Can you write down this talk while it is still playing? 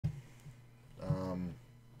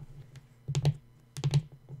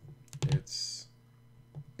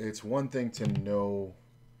it's one thing to know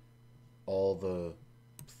all the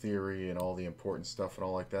theory and all the important stuff and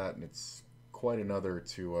all like that, and it's quite another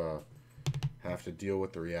to have to deal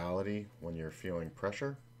with the reality when you're feeling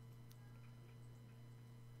pressure.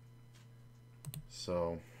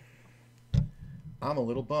 So I'm a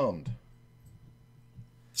little bummed.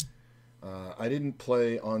 I didn't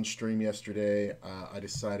play on stream yesterday. I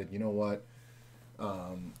decided, you know what?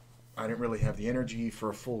 I didn't really have the energy for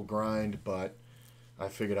a full grind, but I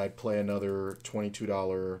figured I'd play another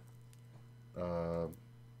 $22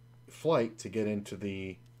 flight to get into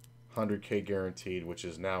the 100K guaranteed, which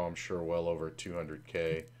is now, I'm sure, well over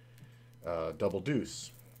 200K double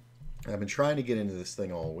deuce. I've been trying to get into this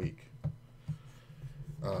thing all week.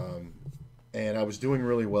 And I was doing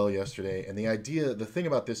really well yesterday. And the thing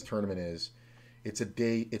about this tournament is, it's a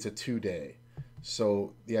 2-day.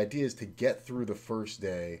 So the idea is to get through the first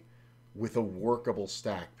day with a workable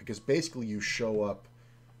stack, because basically you show up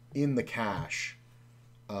in the cash,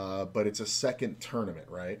 but it's a second tournament,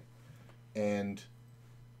 right? And,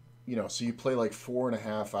 so you play like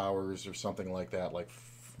 4.5 hours or something like that, like,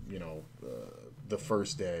 the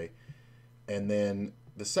first day. And then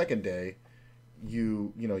the second day,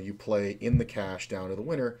 you play in the cash down to the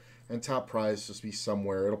winner, and top prize will be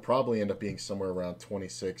somewhere. It'll probably end up being somewhere around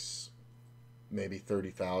 26, maybe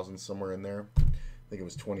 30,000, somewhere in there. I think it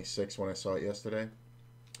was 26 when I saw it yesterday.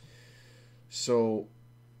 So,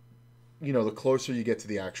 the closer you get to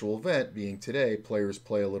the actual event, being today, players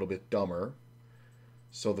play a little bit dumber.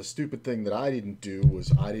 So the stupid thing that I didn't do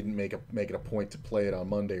was I didn't make it a point to play it on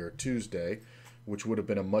Monday or Tuesday, which would have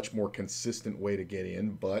been a much more consistent way to get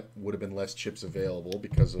in, but would have been less chips available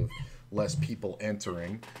because of less people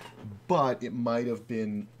entering. But it might have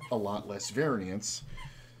been a lot less variance.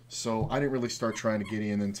 So I didn't really start trying to get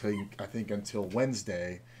in until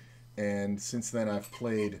Wednesday. And since then I've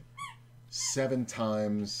played 7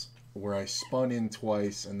 times where I spun in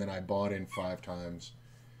twice and then I bought in 5 times.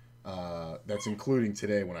 That's including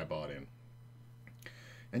today when I bought in.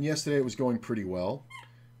 And yesterday it was going pretty well.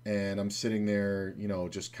 And I'm sitting there,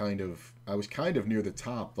 I was kind of near the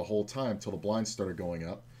top the whole time till the blinds started going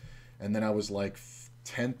up. And then I was like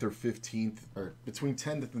 10th or 15th, or between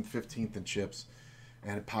 10th and 15th in chips,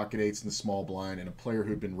 and had pocket eights in the small blind, and a player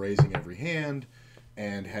who'd been raising every hand,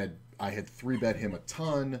 and I had 3-bet him a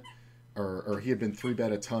ton, or he had been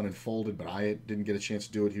 3-bet a ton and folded, but I didn't get a chance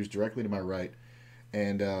to do it. He was directly to my right.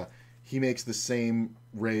 And he makes the same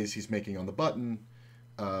raise he's making on the button,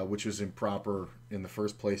 which was improper in the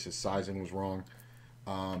first place. His sizing was wrong.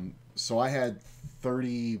 So I had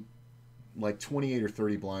 28 or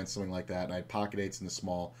 30 blinds, something like that, and I had pocket eights in the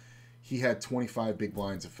small. He had 25 big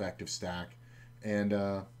blinds effective stack, and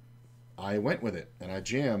I went with it, and I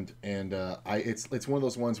jammed, and it's one of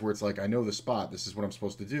those ones where it's like, I know the spot, this is what I'm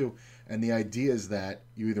supposed to do, and the idea is that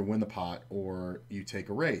you either win the pot or you take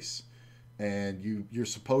a race, and you're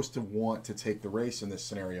supposed to want to take the race in this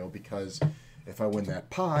scenario, because if I win that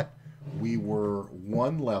pot, we were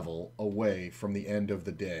 1 level away from the end of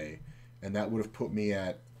the day, and that would have put me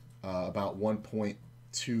at about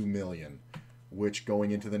 1.2 million, which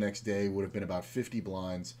going into the next day would have been about 50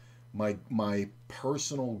 blinds. My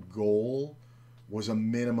personal goal was a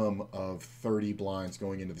minimum of 30 blinds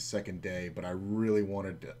going into the second day, but I really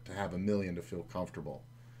wanted to have 1 million to feel comfortable.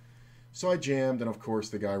 So I jammed, and of course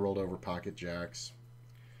the guy rolled over pocket jacks,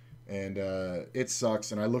 and it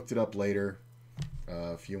sucks. And I looked it up later.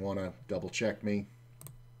 If you want to double check me,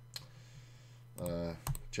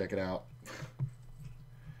 check it out.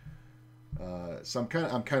 So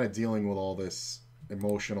I'm kind of dealing with all this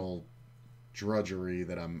emotional drudgery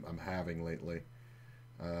that I'm having lately.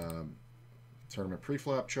 Tournament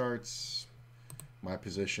pre-flop charts. My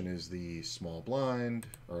position is the small blind,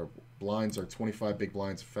 or blinds are 25 big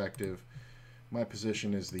blinds effective. My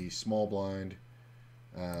position is the small blind.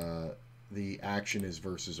 The action is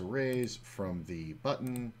versus a raise from the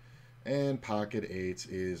button, and pocket eights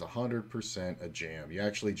is 100% a jam. You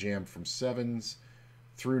actually jam from 7s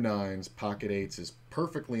through 9s. Pocket eights is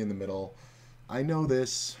perfectly in the middle. I know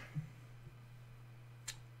this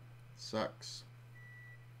sucks.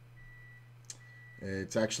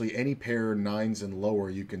 It's actually any pair 9s and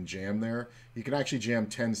lower you can jam there. You can actually jam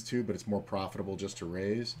 10s too, but it's more profitable just to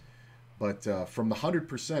raise. But from the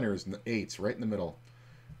 100%ers and the 8s right in the middle.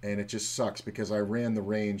 And it just sucks because I ran the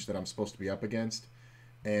range that I'm supposed to be up against,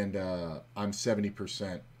 and I'm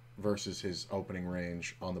 70% versus his opening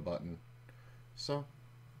range on the button. So,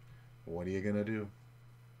 what are you going to do?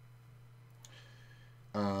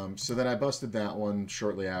 So then I busted that one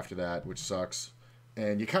shortly after that, which sucks.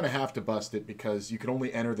 And you kind of have to bust it because you can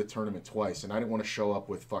only enter the tournament twice, and I didn't want to show up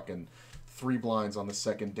with fucking 3 blinds on the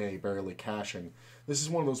second day, barely cashing. This is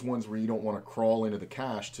one of those ones where you don't want to crawl into the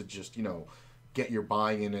cash to just, get your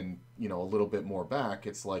buy-in and, a little bit more back.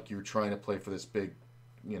 It's like you're trying to play for this big,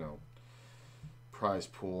 prize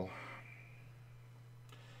pool.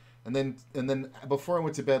 And then before I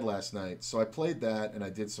went to bed last night, so I played that and I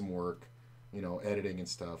did some work, editing and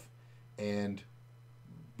stuff. And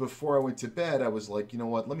before I went to bed, I was like, you know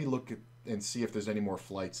what? Let me look at and see if there's any more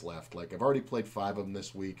flights left. Like, I've already played 5 of them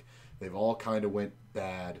this week. They've all kind of went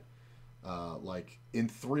bad. Like, in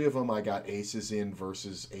 3 of them, I got aces in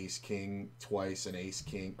versus ace king twice and ace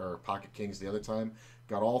king or pocket kings the other time.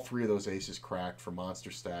 Got all 3 of those aces cracked for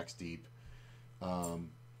monster stacks deep.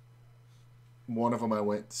 One of them I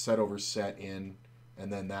went set over set in,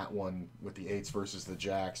 and then that one with the 8s versus the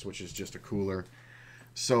jacks, which is just a cooler.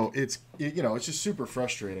 So it's just super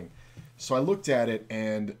frustrating. So I looked at it,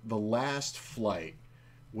 and the last flight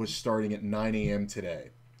was starting at 9 a.m.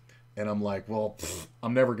 today. And I'm like, well,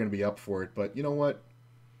 I'm never going to be up for it. But you know what?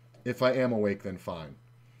 If I am awake, then fine.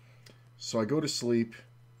 So I go to sleep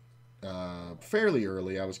fairly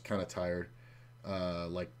early. I was kind of tired,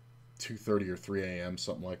 like 2:30 or 3 a.m.,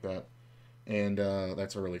 something like that. And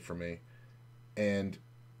that's early for me. And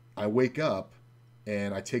I wake up,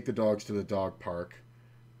 and I take the dogs to the dog park,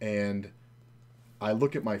 and I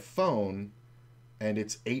look at my phone, and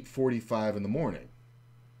it's 8:45 in the morning.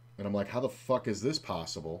 And I'm like, how the fuck is this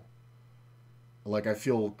possible? Like, I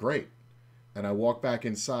feel great. And I walk back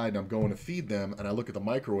inside, and I'm going to feed them, and I look at the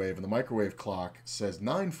microwave, and the microwave clock says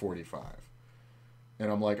 9:45.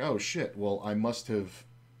 And I'm like, oh shit, well, it must have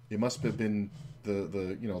been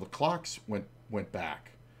the clocks went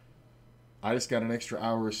back. I just got an extra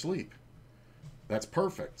hour of sleep. That's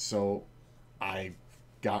perfect. So I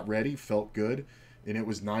got ready, felt good, and it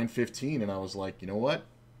was 9:15, and I was like, you know what?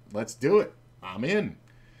 Let's do it. I'm in.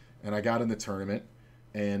 And I got in the tournament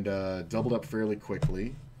and doubled up fairly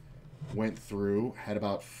quickly. Went through, had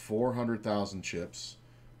about 400,000 chips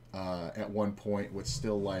at one point with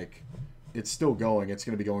still like, it's still going. It's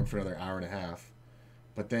going to be going for another hour and a half.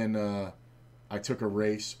 But then I took a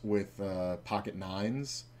race with pocket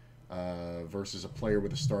 9s versus a player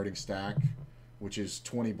with a starting stack, which is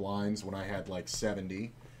 20 blinds when I had like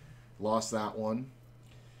 70. Lost that one.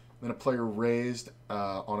 Then a player raised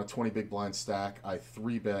on a 20 big blind stack. I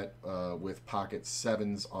 3-bet with pocket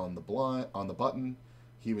 7s on the button.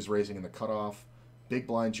 He was raising in the cutoff. Big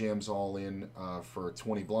blind jams all in for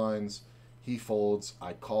 20 blinds. He folds.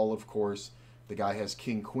 I call, of course. The guy has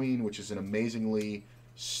king queen, which is an amazingly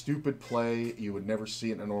stupid play. You would never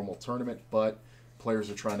see it in a normal tournament, but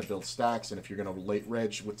players are trying to build stacks, and if you're going to late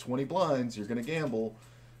reg with 20 blinds, you're going to gamble.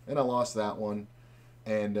 And I lost that one.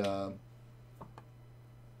 And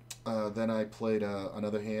then I played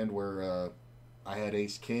another hand where I had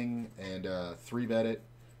ace king and 3-bet it.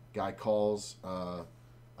 Guy calls.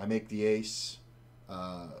 I make the ace.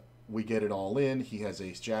 We get it all in. He has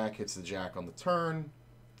ace jack, hits the jack on the turn.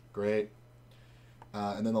 Great.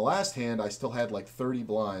 And then the last hand, I still had like 30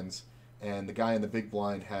 blinds, and the guy in the big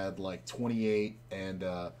blind had like 28, and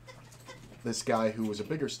this guy who was a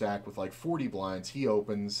bigger stack with like 40 blinds, he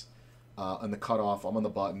opens on the cutoff. I'm on the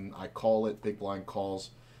button. I call it. Big blind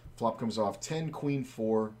calls. Flop comes off 10, queen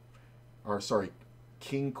 4, or sorry,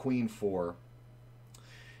 king, queen 4.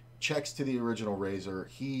 Checks to the original raiser.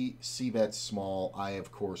 He c-bets small. I,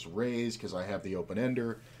 of course, raise because I have the open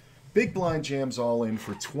ender. Big blind jams all in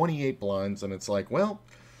for 28 blinds, and it's like, well,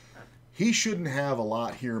 he shouldn't have a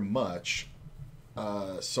lot here much,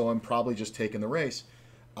 so I'm probably just taking the race.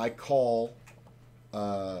 I call.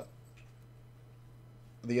 The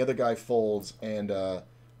other guy folds, and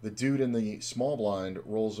the dude in the small blind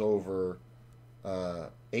rolls over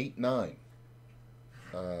 8-9.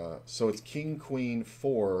 So it's king, queen,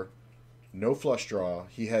 4, no flush draw.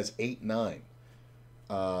 He has 8-9.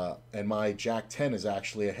 And my jack 10 is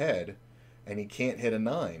actually ahead, and he can't hit a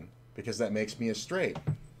 9 because that makes me a straight.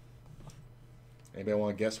 Anybody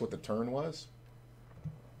want to guess what the turn was?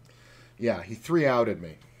 Yeah, he 3-outed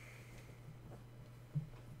me.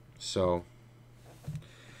 So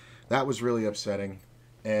that was really upsetting.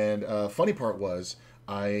 And funny part was,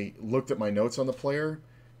 I looked at my notes on the player.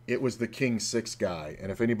 It was the king 6 guy.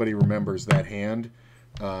 And if anybody remembers that hand,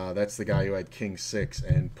 that's the guy who had king 6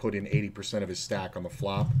 and put in 80% of his stack on the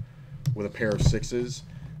flop with a pair of 6s.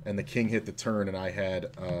 And the king hit the turn, and I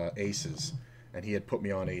had aces. And he had put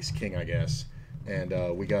me on ace king, I guess.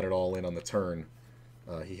 And we got it all in on the turn.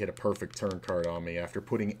 He hit a perfect turn card on me after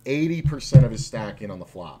putting 80% of his stack in on the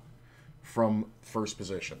flop from first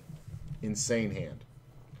position. Insane hand.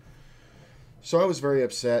 So I was very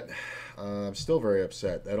upset. I'm still very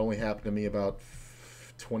upset. That only happened to me about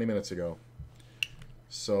 20 minutes ago.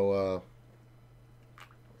 So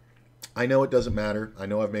I know it doesn't matter. I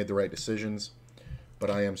know I've made the right decisions, but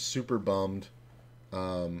I am super bummed.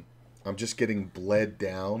 I'm just getting bled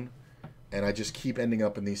down, and I just keep ending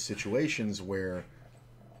up in these situations where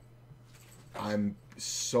I'm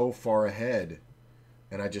so far ahead,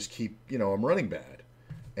 and I just keep, I'm running bad.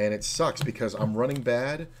 And it sucks because I'm running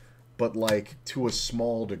bad, but like to a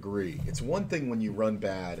small degree. It's one thing when you run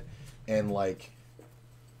bad and like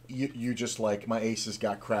you just like, my aces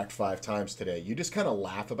got cracked 5 times today. You just kind of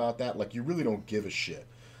laugh about that. Like, you really don't give a shit.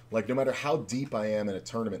 Like, no matter how deep I am in a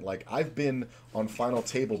tournament, like, I've been on final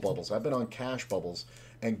table bubbles, I've been on cash bubbles,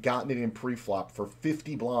 and gotten it in pre-flop for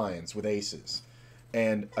 50 blinds with aces.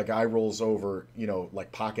 And a guy rolls over,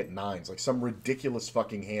 like pocket nines, like some ridiculous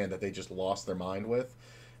fucking hand that they just lost their mind with.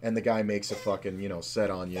 And the guy makes a fucking, set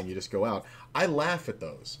on you and you just go out. I laugh at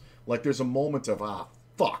those. Like, there's a moment of,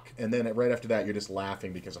 fuck. And then right after that, you're just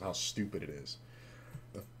laughing because of how stupid it is.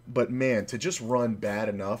 But man, to just run bad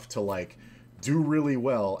enough to like do really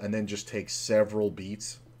well and then just take several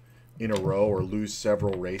beats in a row or lose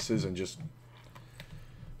several races and just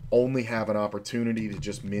only have an opportunity to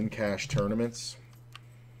just min cash tournaments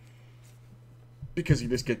because you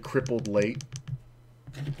just get crippled late,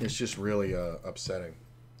 it's just really upsetting.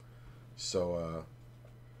 So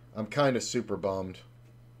I'm kind of super bummed.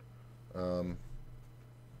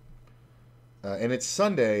 And it's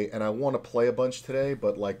Sunday, and I want to play a bunch today,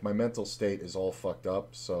 but like my mental state is all fucked up.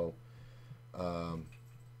 So I'm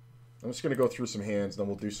just gonna go through some hands, then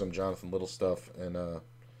we'll do some Jonathan Little stuff, and I'm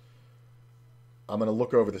gonna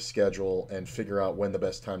look over the schedule and figure out when the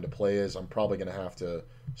best time to play is. I'm probably gonna have to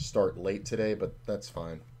start late today, but that's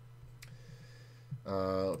fine.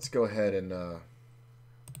 Let's go ahead and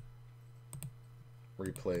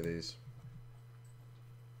replay these.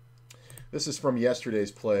 This is from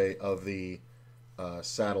yesterday's play of the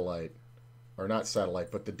satellite, or not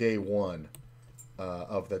satellite, but the day one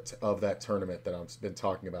of that tournament that I've been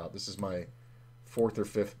talking about. This is my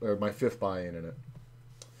fifth buy-in in it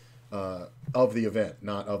of the event,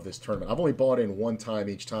 not of this tournament. I've only bought in 1 time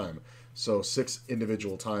each time, so 6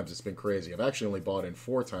 individual times. It's been crazy. I've actually only bought in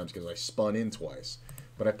 4 times because I spun in twice,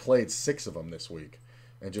 but I played 6 of them this week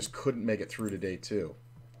and just couldn't make it through to day 2.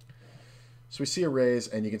 So we see a raise,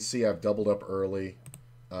 and you can see I've doubled up early.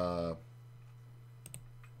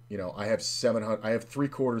 I have 700. I have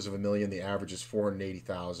 $750,000. The average is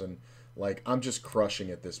 480,000. Like, I'm just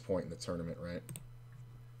crushing at this point in the tournament, right?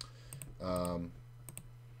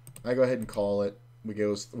 I go ahead and call it. We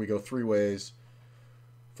go 3 ways.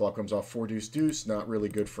 Flop comes off 4 deuce deuce. Not really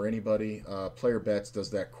good for anybody. Player bets,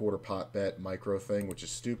 does that quarter pot bet micro thing, which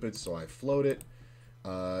is stupid. So I float it.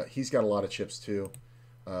 He's got a lot of chips too.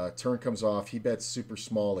 Turn comes off. He bets super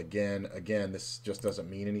small again. Again, this just doesn't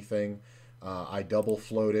mean anything. I double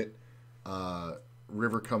float it.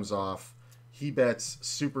 River comes off. He bets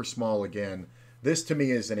super small again. This to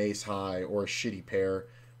me is an ace high or a shitty pair.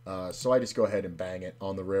 So I just go ahead and bang it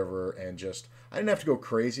on the river and just, I didn't have to go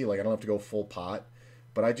crazy. Like, I don't have to go full pot,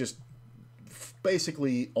 but I just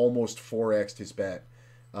basically almost 4x'd his bet.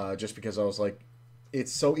 Just because I was like,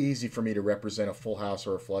 it's so easy for me to represent a full house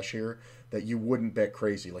or a flush here that you wouldn't bet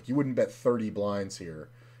crazy. Like, you wouldn't bet 30 blinds here,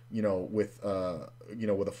 with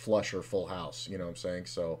a flush or full house, you know what I'm saying?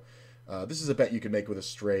 So this is a bet you can make with a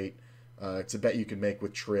straight. It's a bet you can make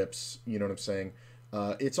with trips, you know what I'm saying?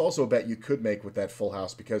 It's also a bet you could make with that full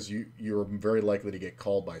house because you're very likely to get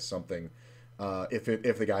called by something if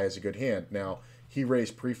the guy has a good hand. Now, he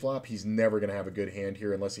raised pre-flop. He's never going to have a good hand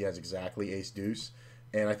here unless he has exactly ace deuce.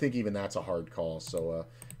 And I think even that's a hard call. So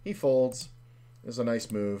he folds. It was a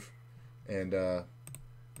nice move. And yeah,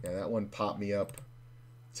 that one popped me up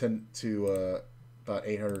to about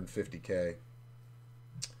 850K.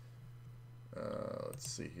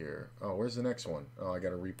 Let's see here. Oh, where's the next one? Oh, I got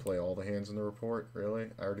to replay all the hands in the report? Really?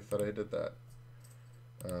 I already thought I did that.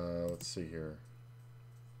 Let's see here.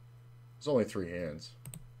 There's only 3 hands.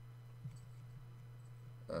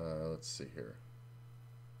 Let's see here.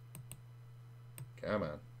 Come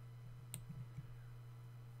on.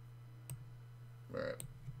 Alright.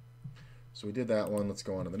 So we did that one. Let's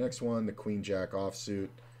go on to the next one. The Queen Jack offsuit.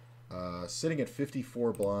 Sitting at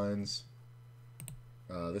 54 blinds.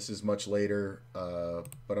 This is much later,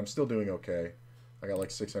 but I'm still doing okay. I got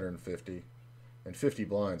like 650. And 50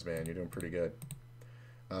 blinds, man. You're doing pretty good.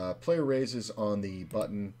 Player raises on the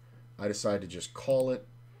button. I decide to just call it.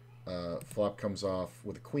 Flop comes off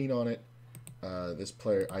with a queen on it. This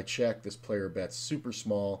player, I check. This player bets super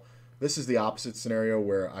small. This is the opposite scenario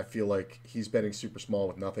where I feel like he's betting super small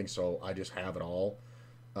with nothing, so I just have it all.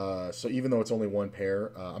 So even though it's only 1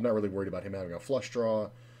 pair, I'm not really worried about him having a flush draw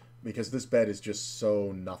because this bet is just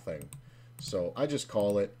so nothing. So I just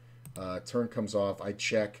call it. Turn comes off. I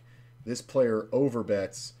check. This player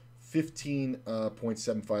overbets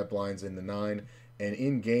 15.75 blinds in the 9, and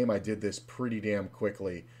in game I did this pretty damn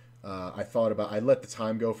quickly. I let the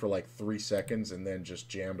time go for like 3 seconds and then just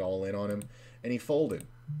jammed all in on him, and he folded.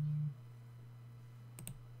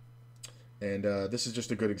 And this is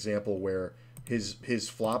just a good example where his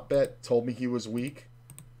flop bet told me he was weak,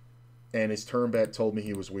 and his turn bet told me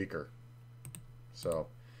he was weaker. So,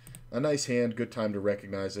 a nice hand, good time to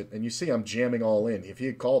recognize it. And you see I'm jamming all in. If he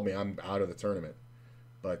had called me, I'm out of the tournament.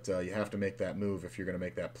 But you have to make that move if you're going to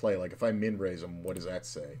make that play. Like, if I min-raise him, what does that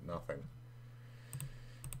say? Nothing.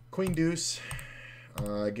 Queen deuce.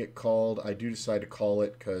 I get called. I do decide to call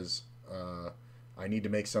it because I need to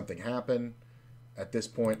make something happen. At this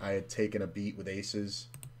point, I had taken a beat with aces,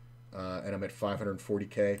 and I'm at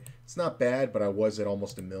 540K. It's not bad, but I was at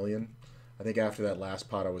almost $1 million. I think after that last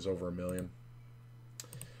pot, I was over $1 million.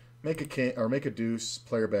 Make a king or make a deuce.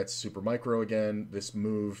 Player bets super micro again. This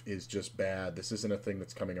move is just bad. This isn't a thing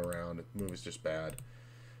that's coming around. The move is just bad.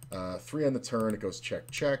 3 on the turn. It goes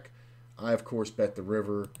check check. I of course bet the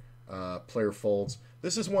river. Player folds.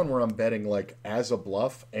 This is one where I'm betting like as a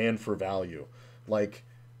bluff and for value, like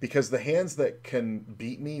because the hands that can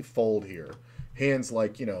beat me fold here. Hands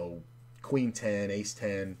like Queen 10, Ace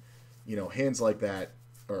 10, hands like that,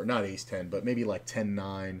 or not Ace 10, but maybe like 10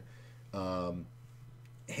 9.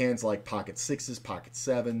 Hands like pocket 6s, pocket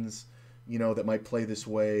 7s, that might play this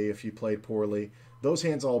way if you played poorly. Those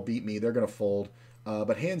hands all beat me. They're going to fold.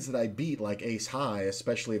 But hands that I beat, like ace high,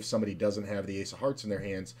 especially if somebody doesn't have the ace of hearts in their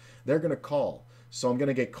hands, they're going to call. So I'm going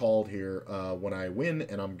to get called here when I win,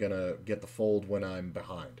 and I'm going to get the fold when I'm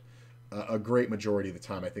behind. A great majority of the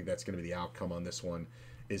time, I think that's going to be the outcome on this one,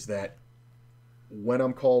 is that when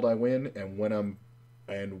I'm called, I win, and when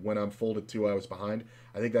I'm folded to, I was behind.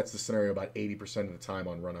 I think that's the scenario about 80% of the time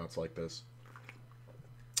on runouts like this.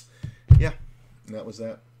 Yeah, and that was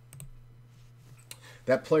that.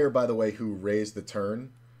 That player, by the way, who raised the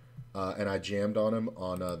turn, and I jammed on him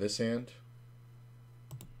on this hand.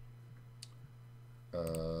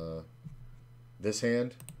 This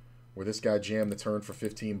hand, where this guy jammed the turn for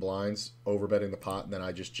 15 blinds, overbetting the pot, and then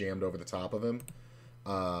I just jammed over the top of him.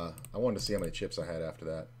 I wanted to see how many chips I had after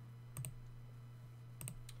that.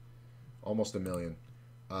 Almost $1 million.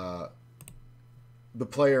 The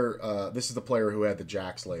player, this is the player who had the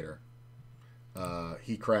jacks later.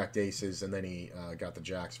 He cracked aces, and then he got the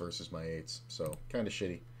jacks versus my eights. So, kind of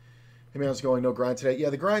shitty. Hey man, how's it going? No grind today? Yeah,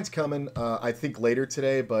 the grind's coming, I think, later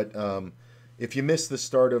today, but if you missed the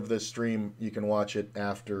start of the stream, you can watch it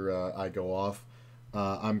after I go off.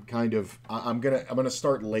 I'm gonna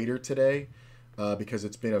start later today because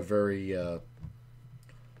it's been a very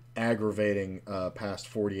aggravating past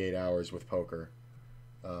 48 hours with poker,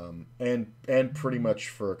 and pretty much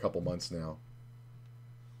for a couple months now.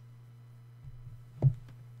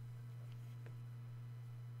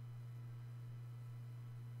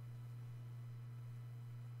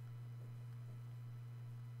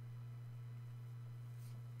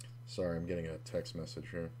 Sorry, I'm getting a text message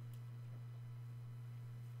here.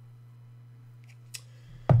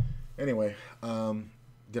 Anyway,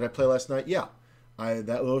 did I play last night? Yeah,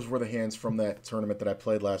 those were the hands from that tournament that I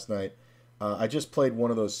played last night. I just played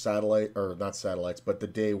one of those satellite, or not satellites, but the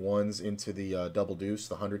day ones into the double deuce,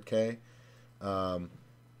 the 100K. And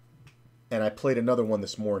I played another one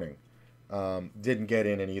this morning. Didn't get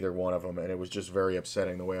in either one of them, and it was just very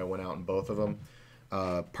upsetting the way I went out in both of them.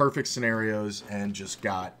 Perfect scenarios, and just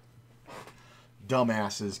got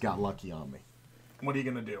dumbasses got lucky on me. What are you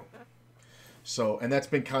going to do? So, and that's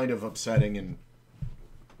been kind of upsetting and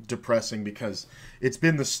depressing because it's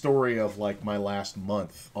been the story of like my last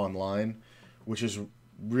month online, which is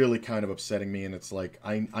really kind of upsetting me. And it's like,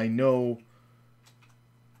 I know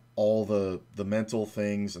all the mental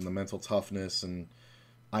things and the mental toughness, and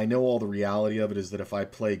I know all the reality of it is that if I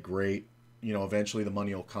play great, eventually the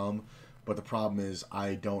money will come. But the problem is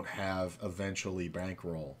I don't have eventually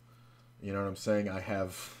bankroll. You know what I'm saying? I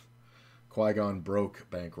have Qui-Gon broke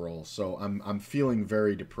bankroll, so I'm feeling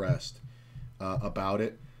very depressed about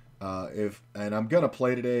it. And I'm gonna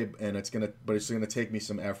play today, and it's gonna take me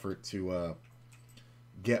some effort to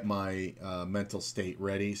get my mental state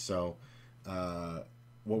ready. So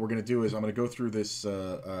what we're gonna do is I'm gonna go through this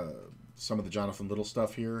some of the Jonathan Little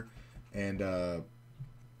stuff here, and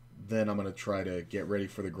then I'm gonna try to get ready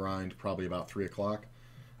for the grind probably about 3 o'clock.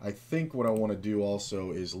 I think what I want to do also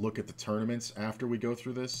is look at the tournaments after we go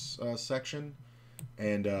through this section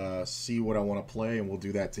and see what I want to play, and we'll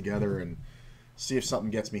do that together and see if something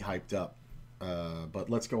gets me hyped up. But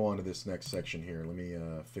let's go on to this next section here. Let me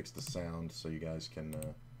fix the sound so you guys can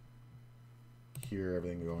hear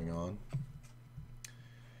everything going on.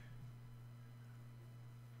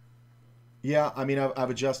 Yeah, I mean, I've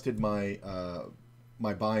adjusted my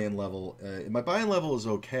my buy-in level. My buy-in level is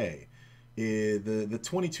okay. The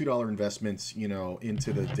 $22 investments, you know,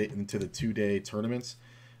 into the 2-day tournaments,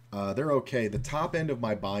 they're okay. The top end of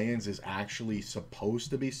my buy-ins is actually supposed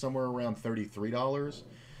to be somewhere around $33.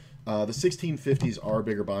 The 1650s are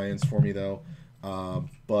bigger buy-ins for me though,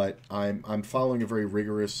 but I'm following a very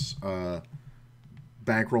rigorous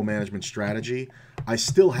bankroll management strategy. I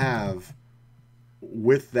still have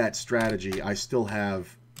with that strategy, I still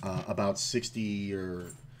have about 60 or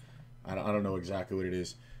I don't know exactly what it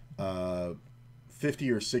is, uh,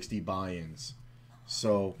 50 or 60 buy-ins.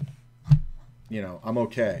 So, you know, I'm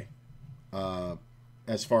okay uh,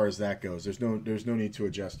 as far as that goes. There's no need to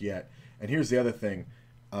adjust yet. And here's the other thing: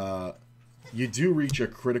 uh, you do reach a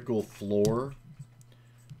critical floor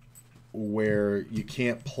where you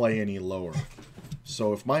can't play any lower.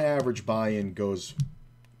 So if my average buy-in goes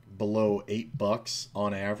below $8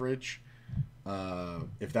 on average,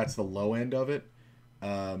 if that's the low end of it,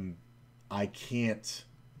 I can't.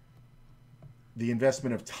 The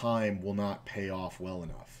investment of time will not pay off well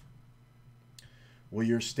enough. Will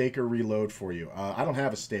your staker reload for you? I don't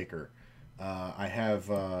have a staker. I have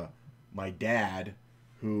my dad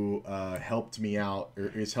who helped me out or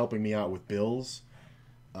is helping me out with bills,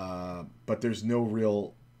 but there's no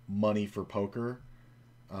real money for poker.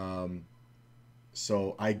 Um,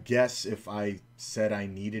 so I guess if I said I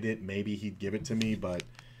needed it, maybe he'd give it to me, but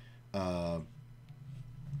uh,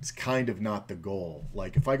 it's kind of not the goal.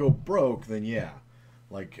 Like if I go broke, then yeah.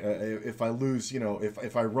 Like if I lose, you know,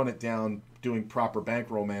 if I run it down doing proper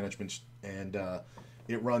bankroll management and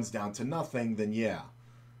it runs down to nothing, then yeah,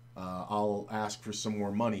 I'll ask for some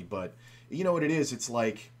more money. But you know what it is? It's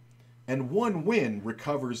like, and one win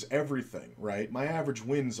recovers everything, right? My average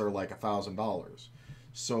wins are like $1,000.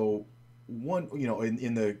 So one, you know,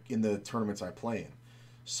 in the tournaments I play in.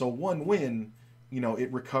 So one win, you know,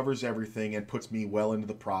 it recovers everything and puts me well into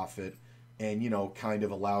the profit and, you know, kind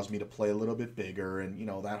of allows me to play a little bit bigger and, you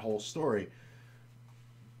know, that whole story.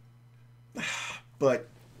 But,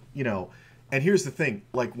 you know, and here's the thing,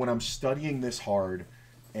 like when I'm studying this hard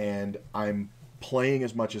and I'm playing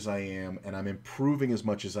as much as I am and I'm improving as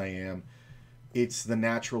much as I am, it's the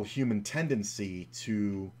natural human tendency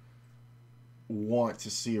to want to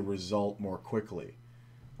see a result more quickly.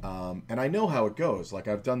 And I know how it goes. Like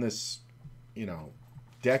I've done this, you know,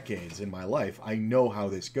 decades in my life. I know how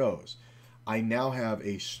this goes. I now have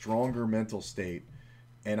a stronger mental state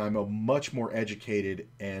and I'm a much more educated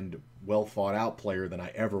and well thought out player than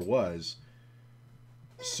I ever was.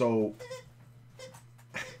 So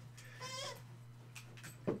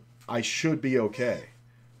I should be okay.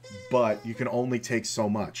 But you can only take so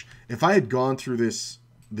much. If I had gone through this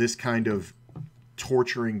kind of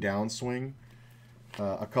torturing downswing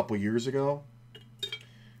a couple years ago,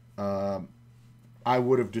 um, I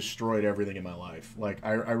would have destroyed everything in my life. Like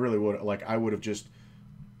I really would. Like I would have just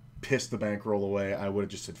pissed the bankroll away. I would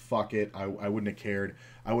have just said fuck it. I wouldn't have cared.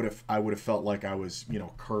 I would have felt like I was, you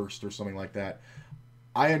know, cursed or something like that.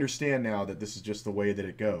 I understand now that this is just the way that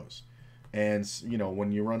it goes. And you know,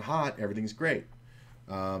 when you run hot, everything's great.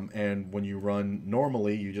 And when you run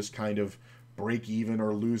normally, you just kind of break even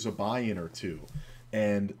or lose a buy-in or two.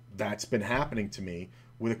 And that's been happening to me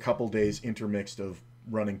with a couple days intermixed of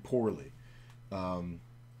running poorly. I mean,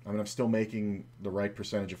 I'm still making the right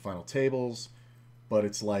percentage of final tables, but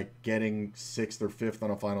it's like getting 6th or 5th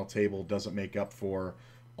on a final table doesn't make up for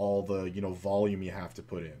all the, you know, volume you have to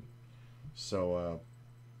put in. So,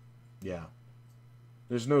 yeah.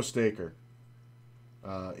 There's no staker.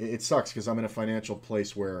 It sucks because I'm in a financial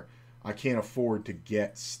place where I can't afford to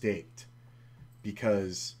get staked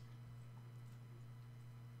because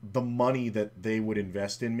the money that they would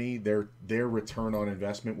invest in me, their return on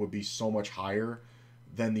investment would be so much higher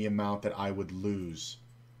than the amount that I would lose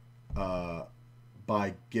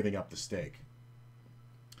by giving up the stake.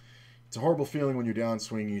 It's a horrible feeling when you're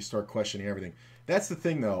downswinging and you start questioning everything. That's the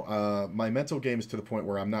thing, though. My mental game is to the point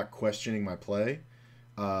where I'm not questioning my play.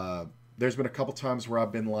 There's been a couple times where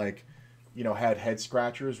I've been like, you know, had head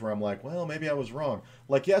scratchers where I'm like, well, maybe I was wrong.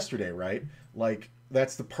 Like yesterday, right? Like,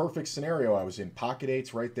 that's the perfect scenario I was in. Pocket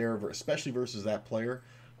eights right there, especially versus that player.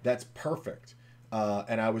 That's perfect.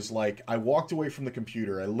 And I was like, I walked away from the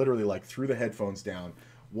computer. I literally like threw the headphones down,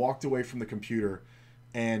 walked away from the computer,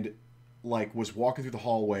 and like was walking through the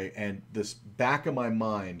hallway. And this back of my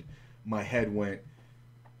mind, my head went,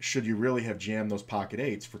 should you really have jammed those pocket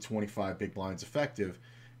eights for 25 big blinds effective?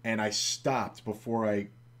 And I stopped before I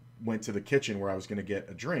went to the kitchen where I was going to get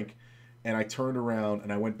a drink. And I turned around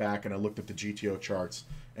and I went back and I looked at the GTO charts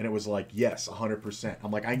and it was like, yes, 100%.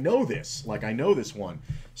 I'm like, I know this. Like, I know this one.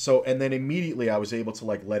 So, and then immediately I was able to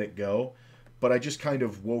like let it go. but I just kind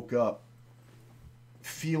of woke up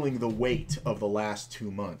feeling the weight of the last 2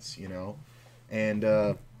 months, you know? And,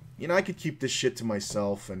 you know, I could keep this shit to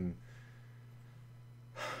myself and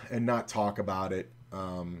not talk about it.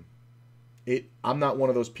 I'm not one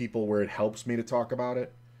of those people where it helps me to talk about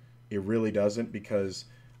it. It really doesn't, because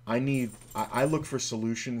I look for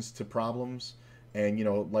solutions to problems. And, you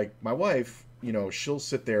know, like my wife, you know, she'll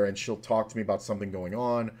sit there and she'll talk to me about something going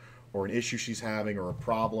on or an issue she's having or a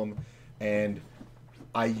problem. And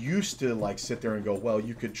I used to like sit there and go, well,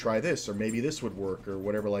 you could try this, or maybe this would work, or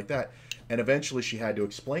whatever like that. And eventually she had to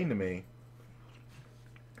explain to me,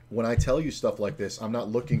 when I tell you stuff like this, I'm not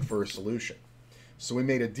looking for a solution. So we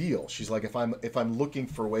made a deal. She's like, if I'm looking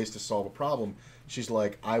for ways to solve a problem, she's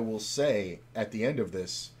like, I will say at the end of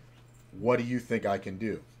this, what do you think I can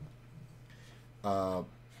do?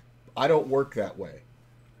 I don't work that way.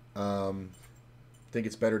 Think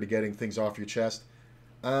it's better to getting things off your chest.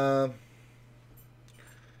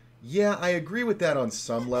 Yeah, I agree with that on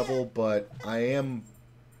some level, but I am,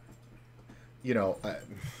 you know, all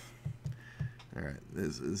right,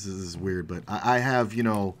 this is weird, but I have, you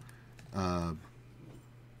know,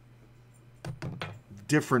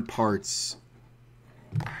 different parts.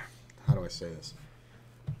 How do I say this?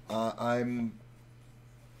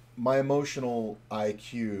 My emotional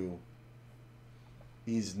IQ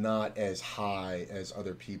is not as high as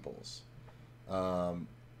other people's.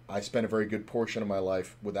 I spent a very good portion of my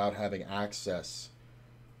life without having access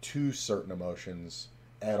to certain emotions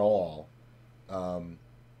at all,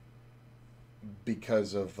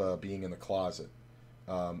 because of being in the closet.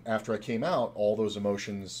 After I came out, all those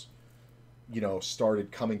emotions, you know,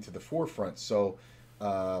 started coming to the forefront. So,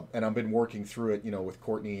 and I've been working through it, you know, with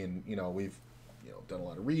Courtney, and, you know, we've, you know, done a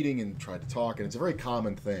lot of reading and tried to talk, and it's a very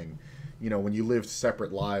common thing, you know, when you lived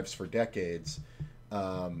separate lives for decades,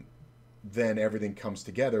 then everything comes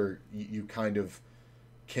together. You kind of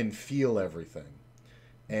can feel everything,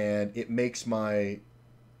 and it makes my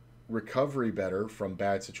recovery better from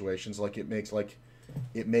bad situations. It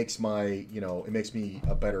makes my, you know, it makes me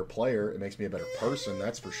a better player. It makes me a better person,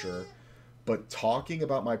 that's for sure. But talking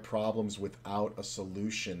about my problems without a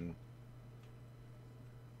solution,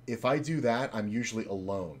 if I do that, I'm usually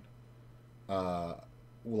alone.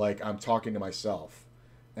 Like I'm talking to myself,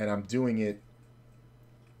 and I'm doing it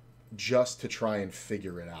just to try and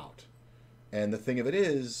figure it out. And the thing of it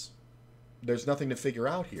is, there's nothing to figure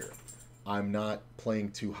out here. I'm not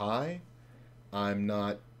playing too high. I'm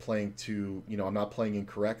not playing too, you know, I'm not playing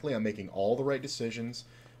incorrectly. I'm making all the right decisions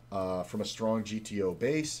from a strong GTO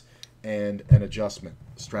base and an adjustment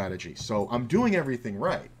strategy. So I'm doing everything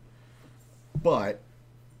right, but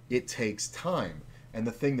it takes time. And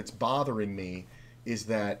the thing that's bothering me is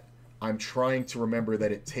that I'm trying to remember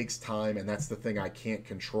that it takes time, and that's the thing I can't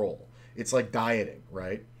control. It's like dieting,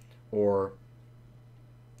 right? Or,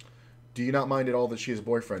 do you not mind at all that she has a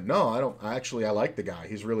boyfriend? No, I don't. I like the guy.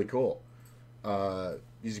 He's really cool.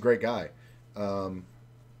 He's a great guy. And,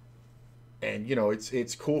 you know,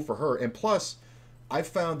 it's cool for her. And plus, I've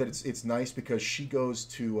found that it's nice because she goes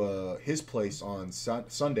to his place on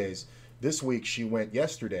Sundays. This week she went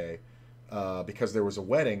yesterday because there was a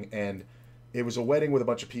wedding, and it was a wedding with a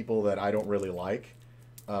bunch of people that I don't really like.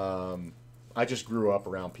 I just grew up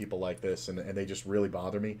around people like this, and they just really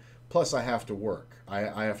bother me. Plus, I have to work.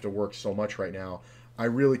 I have to work so much right now. I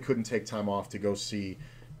really couldn't take time off to go see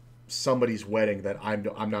somebody's wedding that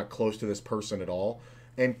I'm not close to this person at all.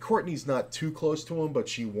 And Courtney's not too close to him, but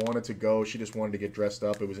she wanted to go. She just wanted to get dressed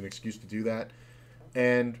up. It was an excuse to do that.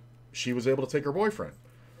 And she was able to take her boyfriend.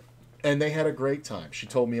 And they had a great time. She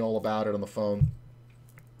told me all about it on the phone.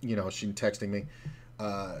 You know, she texting me.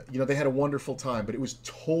 You know, they had a wonderful time, but it was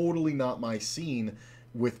totally not my scene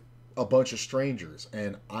with a bunch of strangers.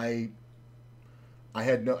 And I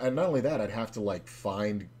had no, and not only that, I'd have to like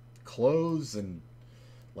find clothes and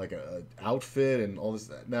like a outfit and all this.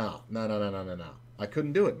 No. I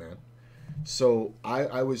couldn't do it, man. So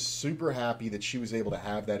I was super happy that she was able to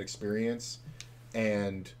have that experience,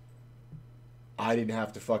 and I didn't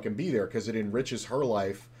have to fucking be there, because it enriches her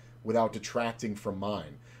life without detracting from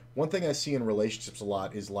mine. One thing I see in relationships a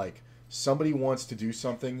lot is like somebody wants to do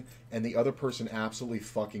something and the other person absolutely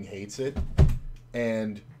fucking hates it,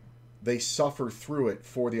 and they suffer through it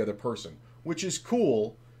for the other person, which is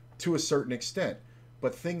cool to a certain extent.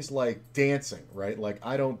 But things like dancing, right? Like,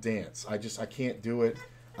 I don't dance. I can't do it.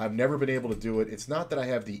 I've never been able to do it. It's not that I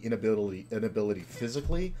have the inability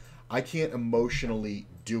physically. I can't emotionally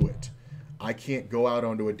do it. I can't go out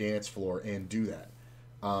onto a dance floor and do that.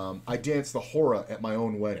 I danced the hora at my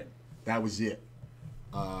own wedding. That was it.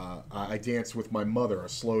 I danced with my mother, a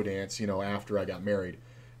slow dance, you know, after I got married,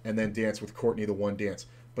 and then danced with Courtney, the one dance.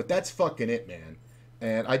 But that's fucking it, man.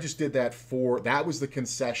 And I just did that that was the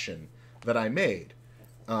concession that I made.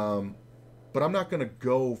 But I'm not going to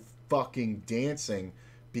go fucking dancing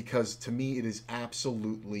because to me it is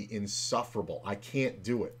absolutely insufferable. I can't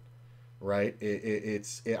do it, right?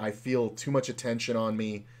 I feel too much attention on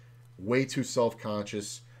me, way too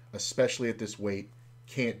self-conscious, especially at this weight.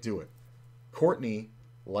 Can't do it. Courtney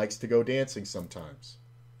likes to go dancing sometimes.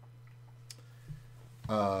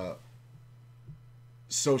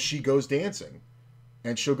 So she goes dancing,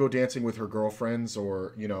 and she'll go dancing with her girlfriends,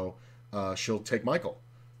 or she'll take Michael,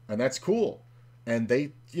 and that's cool. And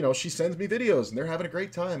they, she sends me videos, and they're having a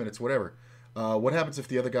great time, and it's whatever. What happens if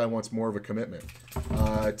the other guy wants more of a commitment?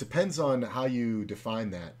 It depends on how you define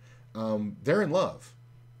that. They're in love,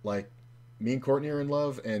 like me and Courtney are in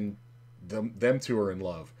love, and them two are in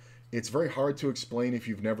love. It's very hard to explain if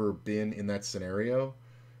you've never been in that scenario,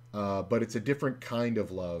 but it's a different kind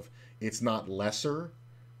of love. It's not lesser,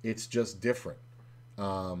 it's just different.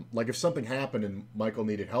 Like if something happened and Michael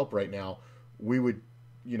needed help right now, we would,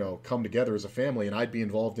 come together as a family, and I'd be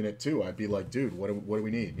involved in it too. I'd be like, dude, what do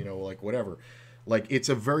we need? Like whatever. Like it's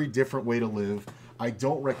a very different way to live. I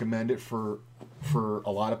don't recommend it for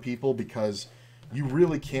a lot of people because you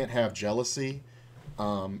really can't have jealousy.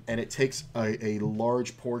 And it takes a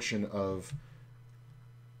large portion of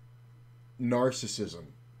narcissism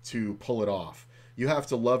to pull it off. You have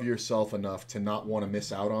to love yourself enough to not want to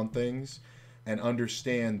miss out on things and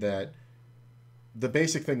understand that the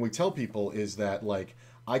basic thing we tell people is that, like,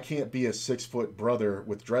 I can't be a 6-foot brother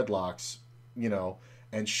with dreadlocks,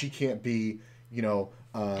 and she can't be, a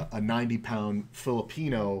 90-pound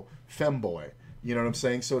Filipino femboy. You know what I'm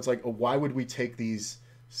saying? So it's like, why would we take these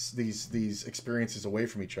experiences away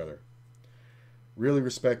from each other? Really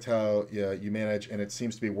respect how you manage, and it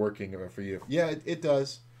seems to be working for you. Yeah, it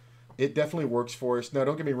does. It definitely works for us. Now,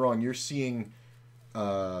 don't get me wrong. You're seeing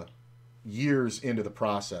years into the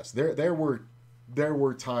process. There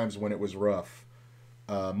were times when it was rough,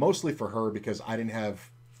 mostly for her because I didn't have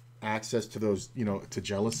access to those, to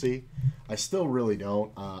jealousy. I still really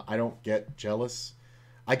don't. I don't get jealous.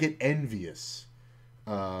 I get envious,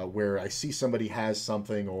 where I see somebody has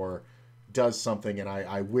something or does something, and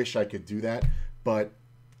I wish I could do that, but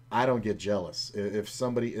I don't get jealous. If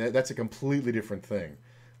somebody, that's a completely different thing.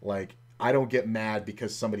 Like, I don't get mad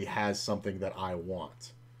because somebody has something that I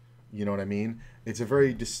want. You know what I mean? It's a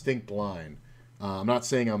very distinct line. I'm not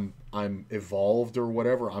saying I'm evolved or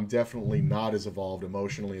whatever. I'm definitely not as evolved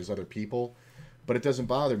emotionally as other people, but it doesn't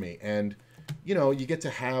bother me. And, you get to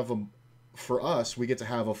have for us, we get to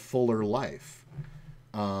have a fuller life.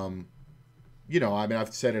 I've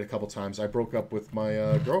said it a couple times. I broke up with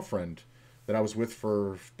my girlfriend that I was with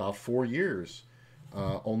for about 4 years,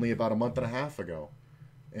 only about a month and a half ago.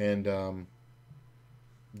 And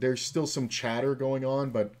there's still some chatter going on,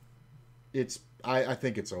 but I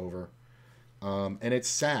think it's over. And it's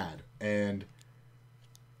sad. And,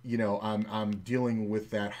 I'm dealing with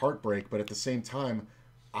that heartbreak, but at the same time,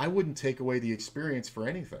 I wouldn't take away the experience for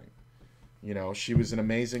anything. She was an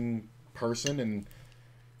amazing person, and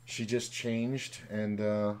she just changed, and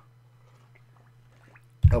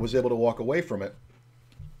I was able to walk away from it.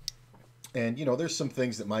 And, there's some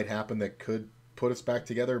things that might happen that could put us back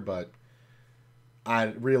together, but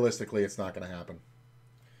realistically, it's not going to happen.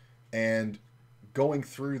 And going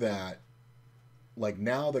through that, like,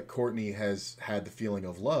 now that Courtney has had the feeling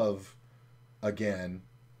of love again.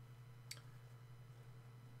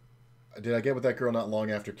 Did I get with that girl not long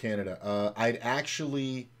after Canada? I'd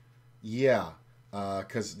actually, yeah,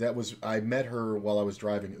 because I met her while I was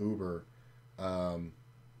driving Uber.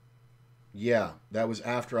 Yeah, that was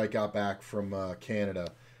after I got back from Canada,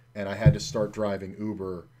 and I had to start driving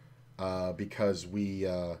Uber because we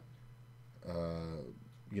had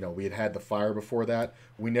the fire before that.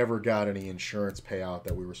 We never got any insurance payout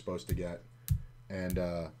that we were supposed to get, and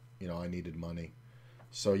I needed money.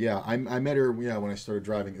 So yeah, I met her when I started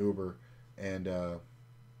driving Uber, and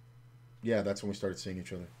that's when we started seeing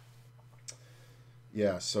each other.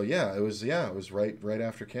 Yeah, so it was right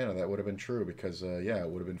after Canada. That would have been true because it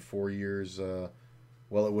would have been 4 years.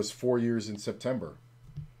 Well, it was 4 years in September,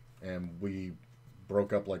 and we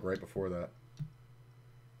broke up like right before that.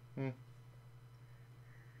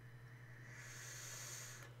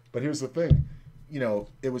 But here's the thing,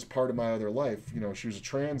 it was part of my other life. She was a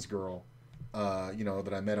trans girl,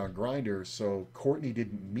 that I met on Grindr. So Courtney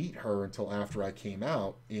didn't meet her until after I came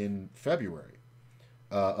out in February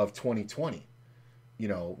of 2020.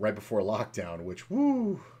 Right before lockdown, which,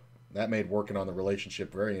 that made working on the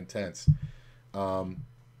relationship very intense. But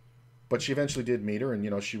she eventually did meet her,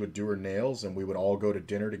 and, she would do her nails, and we would all go to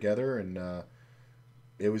dinner together, and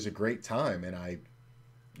it was a great time. And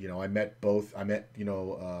You know, I met both. I met,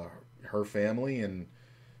 her family, and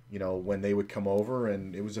when they would come over,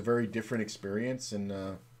 and it was a very different experience,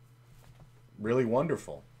 and really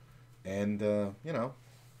wonderful. And then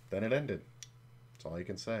it ended. That's all you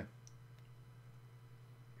can say.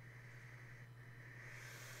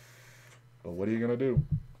 But what are you gonna do?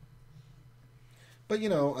 But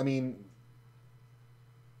I mean,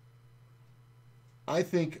 I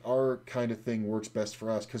think our kind of thing works best for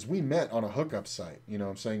us because we met on a hookup site. You know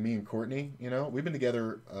what I'm saying? Me and Courtney, we've been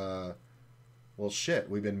together, well, shit,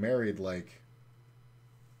 we've been married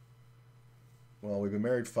we've been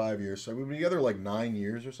married 5 years. So we've been together like 9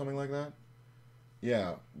 years or something like that.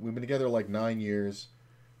 Yeah, we've been together like 9 years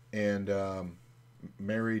and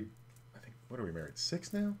married, I think, what are we married?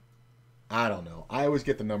 6 now? I don't know. I always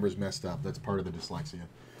get the numbers messed up. That's part of the dyslexia.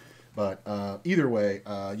 But either way,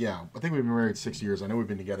 yeah, I think we've been married 6 years. I know we've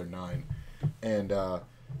been together 9. And,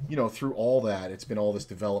 through all that, it's been all this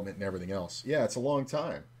development and everything else. Yeah, it's a long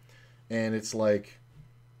time. And it's like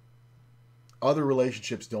other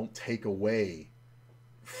relationships don't take away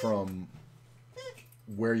from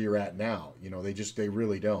where you're at now. They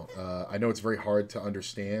really don't. I know it's very hard to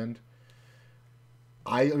understand.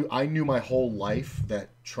 I knew my whole life that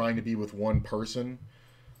trying to be with one person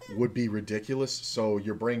would be ridiculous. So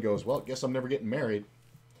your brain goes, well, I guess I'm never getting married.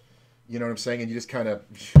 You know what I'm saying? And you just kind of,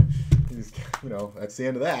 that's the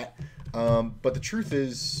end of that. But the truth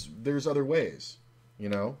is, there's other ways.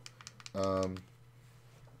 And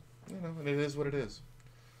it is what it is.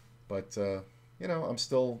 But I'm